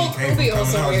that whole movie on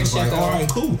some weird shit like, though. all right,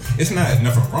 cool. It's not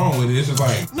nothing wrong with it. It's just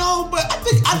like no, but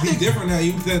I think different now.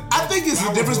 I think it's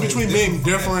the difference between being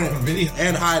different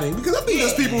and hiding because I think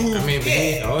there's people who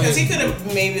because he could have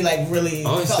maybe like really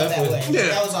felt that way. Yeah,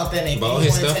 that was authentic. But all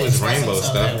his stuff was rainbow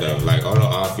stuff though. Like all the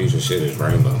Odd Future shit is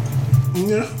rainbow.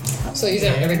 Yeah. So you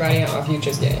said everybody in Odd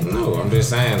Future's gay? No, I'm just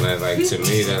saying that like to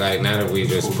me that like now that we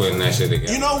just putting that shit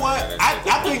together. You know what?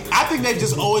 I think they've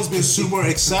just always been super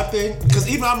accepting. Because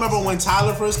even I remember when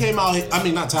Tyler first came out. I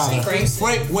mean not Tyler.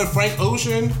 When Frank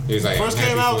Ocean first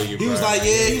came out, he was like,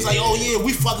 oh yeah,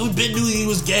 we been knew he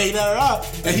was gay,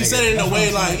 and he said it in a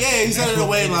way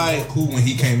like, cool when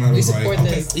he came out. We support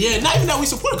this. Yeah, not even that we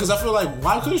support it because I feel like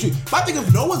why couldn't you? But I think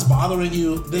if no one's bothering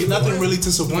you, there's nothing really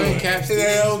to support. Cap you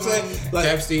know what I'm saying? Like,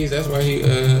 Cap Steez, that's why he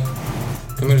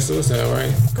committed suicide,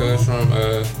 right? Cause from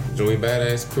Joey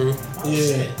Badass crew.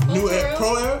 Yeah, new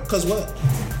pro era. Cause what?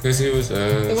 Cause he was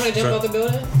They want to jump out the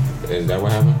building? Is that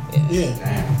what happened?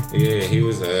 Yeah, he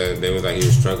was. They was like he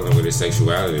was struggling with his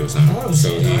sexuality or something. Oh, so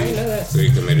shit, I didn't know that. So he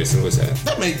committed suicide.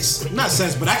 that makes not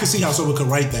sense, but I can see how someone could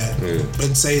write that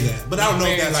and say that. But I don't know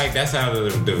if that's like that's how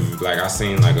the like I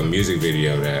seen like a music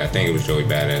video that I think it was Joey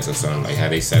Badass or something like how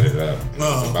they set it up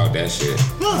about that shit,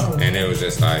 and it was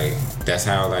just like that's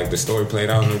how like the story played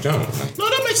out in the jump. Like, no,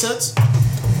 that makes sense.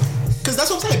 Cause that's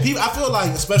what I'm saying. People, I feel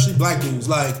like especially black dudes,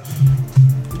 like.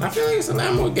 I feel like it's a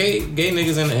lot more gay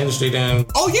niggas in the industry than.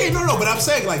 Oh yeah, no, but I'm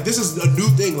saying like this is a new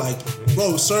thing. Like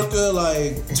bro, circa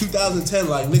like 2010,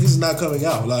 like niggas is not coming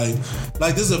out. Like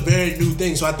this is a very new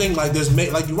thing. So I think like there's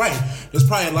like you're right. There's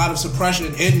probably a lot of suppression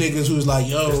in niggas who's like,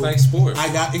 yo, it's like sports.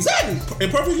 I got exactly a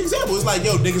perfect example. It's like,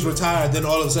 yo, niggas retired, then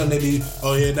all of a sudden they be,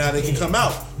 oh yeah, now they can come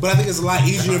out. But I think it's a lot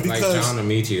easier because like John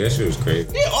Amici, that shit was crazy.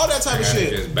 Yeah, all that type of shit.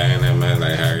 Just ban that man,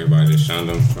 like how everybody just shunned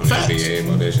him from the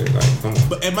NBA, all that shit. Like, come on.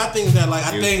 But and my thing is that like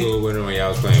I think cool with him when y'all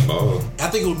was playing ball. I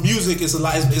think with music it's a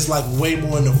lot. It's like way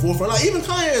more in the forefront. Like even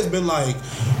Kanye has been like,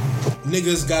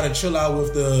 niggas gotta chill out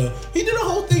with the. He did a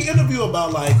whole interview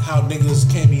about like how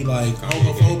niggas can't be like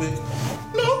homophobic.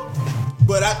 No,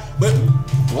 but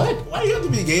what? Why do you have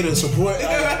to be gay to support?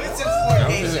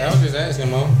 I was just asking,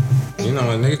 Mo. You know,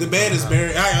 niggas. The man is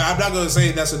married. I'm not gonna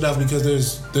say that's enough because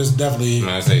there's definitely.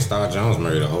 I say Star Jones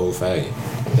married a whole faggot.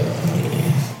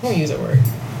 Don't use that word.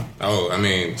 Oh, I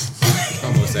mean,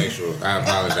 homosexual. I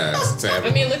apologize to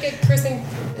everyone. I mean, look at Chris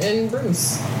and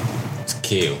Bruce.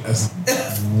 Kill.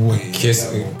 That's way.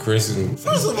 Kissing Chris and.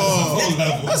 First of all,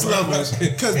 that's levels.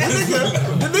 Because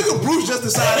the nigga Bruce just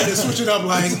decided to switch it up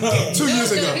like 2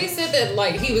 years ago. He said that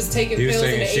like he was taking He was pills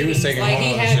taking- in the she was 80s. taking Like he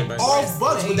hormones had and shit back then. Off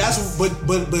bucks, but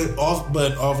that's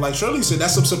off like Shirley said,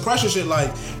 that's some suppression shit.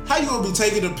 Like how you gonna be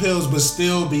taking the pills but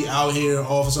still be out here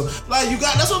off some like you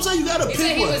got. That's what I'm saying. You got to He pick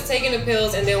said he one. was taking the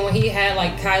pills, and then when he had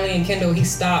like Kylie and Kendall, he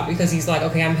stopped because he's like,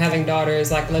 okay, I'm having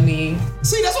daughters. Like, let me.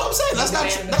 See, that's what I'm saying.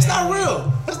 That's not real.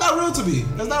 That's not real to me.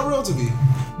 That's not real to me.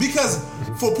 Because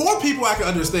for poor people, I can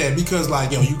understand. Because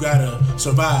like, yo, you gotta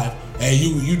survive, and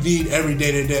you need every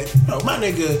day to day. Yo, my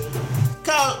nigga,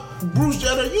 Kyle, Bruce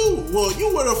Jenner, you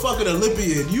were a fucking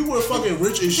Olympian. You were fucking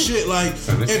rich as shit. Like,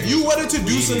 if you wanted to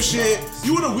do some shit, if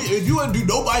you want to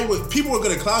do, people were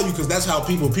gonna clown you because that's how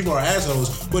people are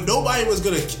assholes. But nobody was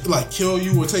gonna like kill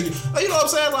you or take you. Like, you know what I'm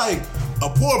saying? Like a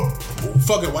poor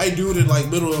fucking white dude in like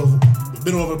middle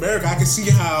of America, I can see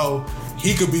how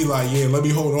he could be like, yeah, let me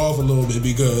hold off a little bit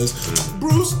because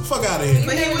Bruce, fuck out of here.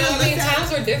 But he would have looked at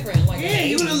times were different. Like, yeah,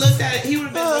 he would have looked at it. He would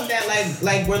have been looked at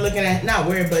like we're looking at, not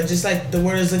weird, but just like the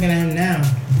world is looking at him now.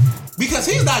 Because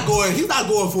he's not going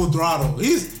full throttle.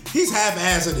 He's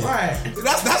half-assing it. Right.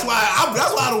 That's why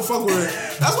I don't fuck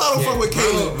with. That's why I don't fuck with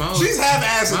Caitlyn. She's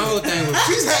half-assing my whole it. thing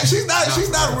was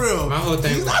She's not real. My whole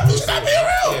thing She's not being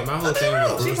real. Yeah, my whole thing with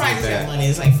Bruce She is probably just got that. money.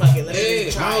 It's like fuck it. Let me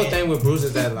Yeah, try my whole it. thing with Bruce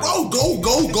is that like, Bro,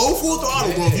 go full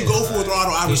throttle, bro. If you go full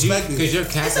throttle, I respect it. because you're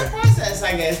It's a capping. process,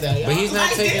 I guess, though. But he's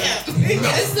not taking-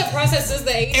 yeah, this is a process since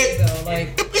the 80s, though.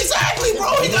 Like, Exactly,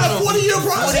 bro. He got a 40-year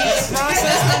process.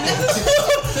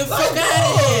 The fuck out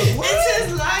of here. It's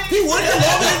his life. He went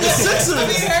longer than the I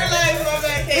mean, Sixers. her life, my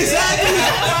bad, Caitlyn. Exactly.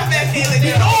 My bad,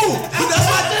 Caitlyn. No, but that's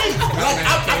my thing.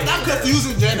 Like, I'm not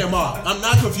confusing Jen and Mark. I'm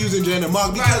not confusing Jen and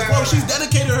Mark because, bro, she's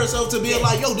dedicated herself to being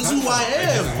like, yo, this is who I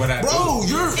am. Bro,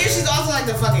 you're And she's also like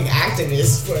the fucking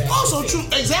activist for it. also true.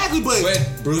 Exactly, but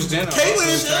Bruce Jenner.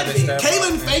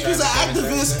 Caitlyn fake is an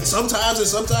activist sometimes, and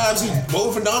sometimes he's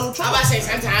voting for Donald I'm Trump. about to say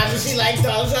sometimes she likes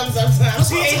Donald Trump, sometimes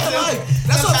she hates him.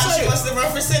 That's what I'm Sometimes she saying. wants to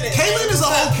run for Senate. Caitlyn is a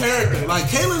whole character. Like,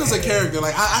 Caitlyn is a character.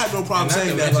 Like, I have no problem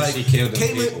saying that. Like, she killed them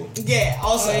Caitlyn, people. Yeah,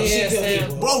 also Oh, she yeah, killed Sam.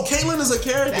 people. bro, Caitlyn is a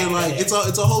character. Like, it's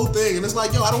a whole thing, and it's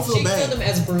like, yo, I don't feel she bad. killed him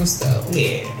as Bruce, though.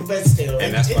 Yeah, but still,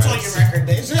 And that's it's why on it's- your record,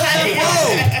 bitch.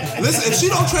 Bro, listen, if she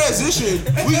don't transition,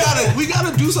 we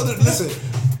gotta do something. Listen,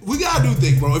 we gotta do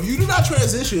things, bro. If you do not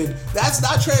transition, that's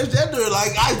not transgender.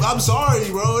 Like, I'm sorry,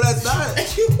 bro. That's not.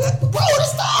 Bro,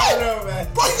 it's not. I don't know, man.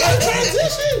 Bro, you gotta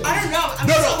transition. I don't know.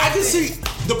 No, I can see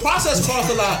the process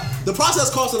costs a lot. The process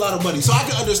costs a lot of money, so I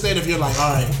can understand if you're like,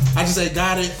 all right, I just say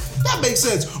got it. That makes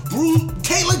sense. Bruce,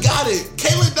 Caitlyn got it.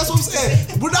 Caitlyn, that's what I'm saying.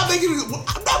 I'm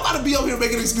not about to be up here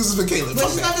making excuses for Caitlyn. But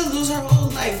Fuck she's that. not gonna lose her whole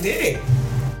like dick.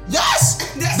 Yes,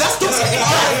 that's the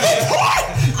part.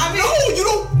 I mean, No, you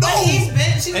don't. No. He's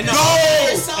been. She's And been No.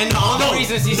 for so And the long. only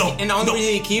reason he's No.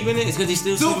 keeping it is because he's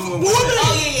still The sleeping with woman. women.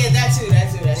 Oh yeah, that too.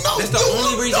 No, That's the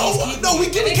only reason he's keeping No, we I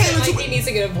giving think Caitlyn like too. he needs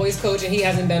to get a voice coach, and he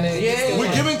hasn't done it. Yeah.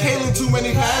 We're giving Caitlyn too many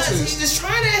He's passes. just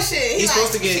trying that shit. He's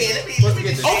supposed to get- Shit,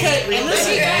 Okay, and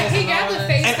listen, He got the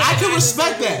face. and of I the can guy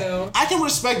respect that's that. though. I can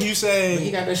respect you He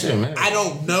saying got that shit, man. I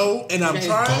don't know and I'm His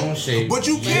trying, bone shape. but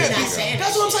you He's can't. not be- saying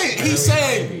That's that what I'm shit. saying. He's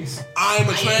saying I'm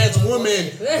a trans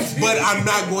woman, but I'm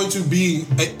not going to be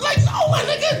like no, my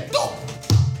nigga. Don't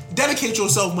dedicate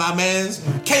yourself, my man's.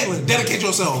 Caitlyn, dedicate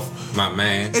yourself. My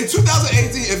man. In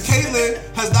 2018, if Caitlyn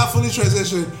has not fully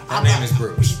transitioned, Her name is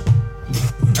Bruce.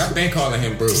 I've been calling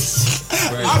him Bruce.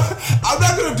 I'm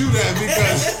not gonna do that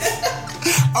because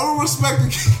I don't respect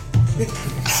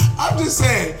the. I'm just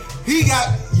saying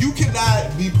you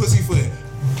cannot be pussyfoot.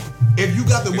 if you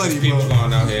got the money, people bro.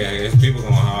 going out here. It's people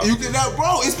going hard. You can that,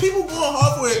 bro. It's people going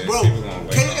hard for it, bro.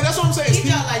 And that's what I'm saying. He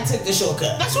got like took the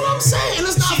shortcut. That's what I'm saying.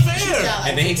 It's not fair.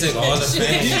 And then he took all the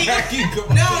fame.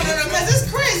 No, because it's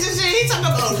crazy shit. He talking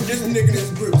about this nigga this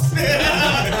Bruce.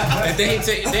 And then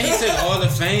he took all the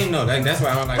fame though. That's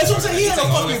why I don't like. That's what I'm saying. He had a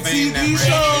fucking TV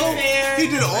show. He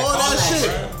did all that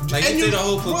shit. Like and you did the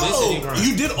whole publicity run.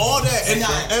 You did all that,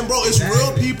 and bro, it's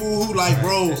real people who like,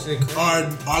 bro, are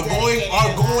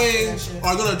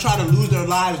gonna try to lose their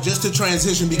lives just to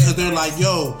transition because they're like,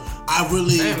 yo, I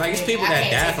really. Man, like it's people that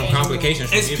die from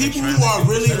complications. It's people who are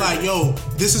really like, yo,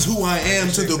 this is who I am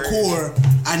to the core.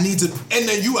 I need to, and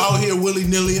then you out here willy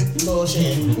nilly.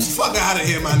 Bullshit. Fuck out of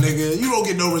here, my nigga. You don't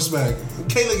get no respect.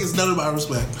 Kayla gets none of my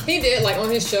respect. He did like on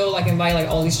his show, like invite like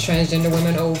all these transgender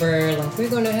women over, like we're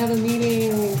gonna have a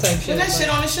meeting type shit. Put that shit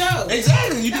on the show.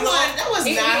 Exactly. You That do was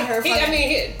not her.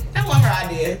 That wasn't her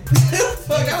idea.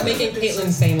 Making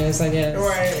Caitlyn famous, I guess.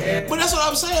 Right. But that's what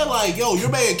I'm saying. Like, yo, you're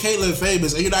making Caitlyn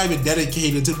famous, and you're not even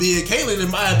dedicated to being Caitlyn, in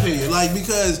my opinion. Like,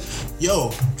 because,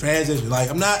 yo, transition. Like,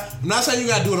 I'm not saying you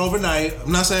gotta do it overnight.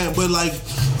 I'm not saying, but like,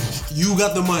 you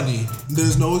got the money.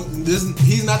 He's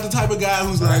not the type of guy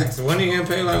who's like. So when he getting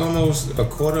paid like almost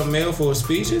 $250,000 for his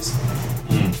speeches?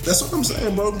 That's what I'm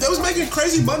saying, bro. They was making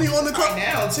crazy money on the Right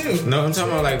now too. No, I'm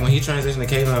talking about like when he transitioned to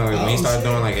Caitlyn, like when he started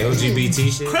doing like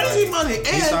LGBT shit. Crazy money, and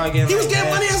he was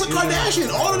getting money as a Kardashian.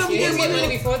 All of them He was getting getting money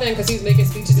money. before then because he was making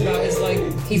speeches about his like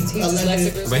he's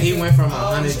dyslexic. Or But he went from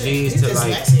 100 G's to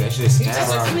like that shit's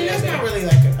I mean, that's not really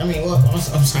like. I'm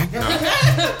sorry.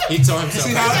 He told himself.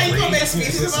 See how you gonna make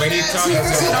speeches about But he that? told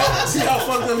himself.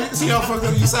 See how fucked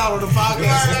up you sound on the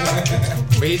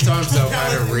podcast. But he told himself how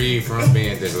to read from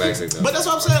being dyslexic though. But that's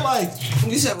what I'm saying. Like,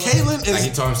 Caitlyn Like he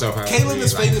is. told himself how to Caitlyn read.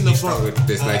 is Like, fading the he front. struggled with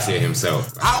dyslexia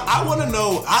himself. I want to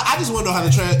know. I just want to know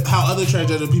how other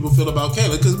transgender people feel about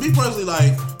Caitlyn. Because me personally,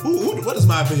 like, what does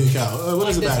my opinion count? What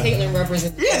does it does matter? Caitlyn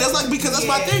represent? Yeah, that's like because that's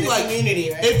my thing. Like,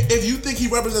 community, right? if you think he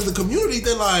represents the community,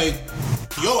 then like,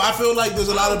 yo, I feel like there's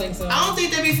a lot I of. don't think so. I don't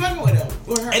think they be fucking with him.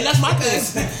 With her. And that's my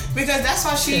because that's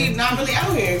why she not really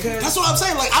out here. That's what I'm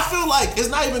saying. Like, I feel like it's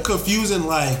not even confusing.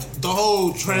 Like the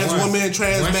whole trans woman,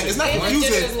 trans man. It's not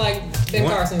confusing. It's like Ben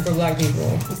Carson for black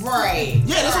people. Right.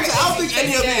 Yeah, that's what I'm saying. I don't think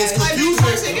any of it is Like,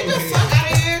 confusing. get the fuck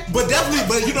out of here. But definitely,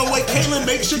 but you know what? Caitlyn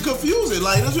makes shit confusing.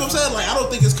 Like that's what I'm saying. Like I don't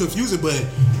think it's confusing, but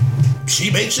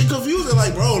she makes shit confusing.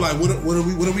 Like bro, like what are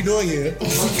we doing here?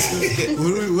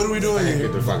 what are we doing Get here?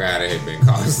 the fuck out of here, Ben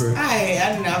Carson.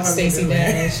 I did not. Stacey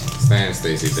Dash. Stand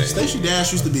Stacey Dash. Stacey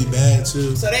Dash used to be bad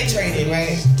too. So they traded,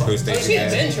 right? Who's She Stacey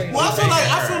had been Dash? traded. Well,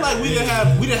 I feel like we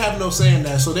didn't have no say in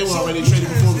that, so they were already traded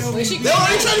before. They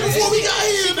already traded before we got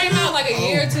here. She came out like a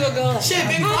year or two ago. Like, Shit,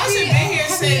 Ben Carson been here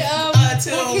since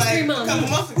till like a couple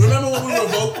months ago. Remember when we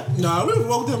revoked? Nah, we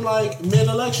revoked him like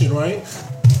mid-election, right?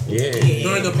 Yeah.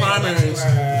 During the primaries.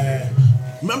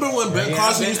 Remember when Ben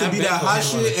Carson used to be that hot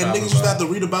shit and niggas used to have to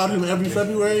read about him every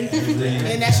February?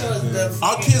 And that shit was the.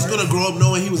 Our kid's gonna grow up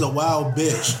knowing he was a wild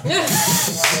bitch.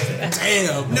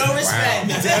 Damn. No respect.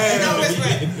 Wow. No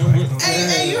respect.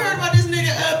 Hey, you heard about this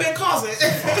nigga Ben Carson?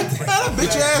 That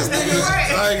bitch ass nigga.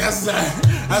 Right. Like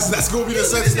that's gonna be the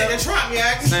This sex nigga that. Trump,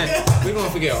 yeah. Man, we gonna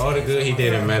forget all the good he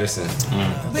did in medicine.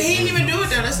 But he didn't even do it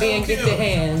though. That's so being cute. gifted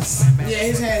hands. Yeah,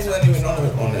 his hands wasn't even on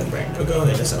the brain. But go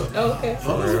ahead, that's all. Oh, okay.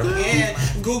 Yeah,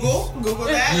 Google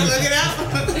that, look it up.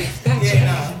 Yeah,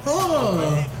 no.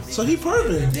 Oh, so he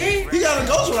perfect. He got a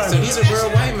ghostwriter. So he's a real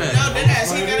white man. No, that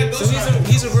ass, he got a So ghostwriter.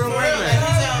 he's a real white man.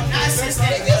 Not assistant.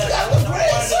 This guy was really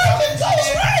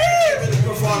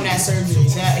perform that surgery.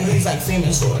 He's like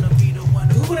famous for it.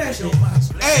 Google that shit.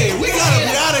 Hey, we gotta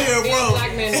be out of here, Being a bro.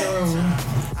 black man in the room.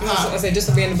 I said just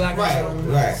to be in the black man in the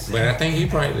room. Right. But I think he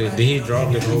probably did. He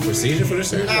drop the whole procedure for the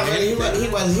surgery? Not really.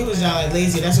 He was like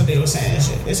lazy. That's what they were saying. And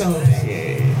shit. It's a whole thing.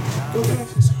 Yeah. Google that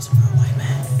shit. So he's a real white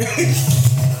man.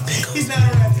 He's not a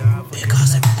rapper.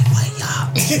 Because I'm really white,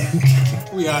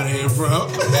 y'all. We out of here, bro.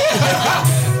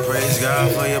 Praise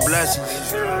God for your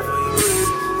blessings.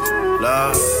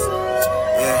 Love.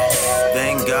 Yeah.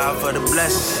 Thank God for the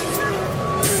blessings.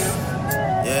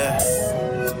 Yeah.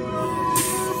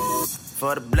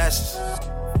 For the blessings.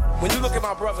 When you look at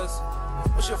my brothers,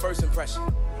 what's your first impression?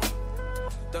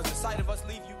 Does the sight of us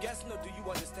leave you guessing, or do you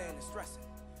understand?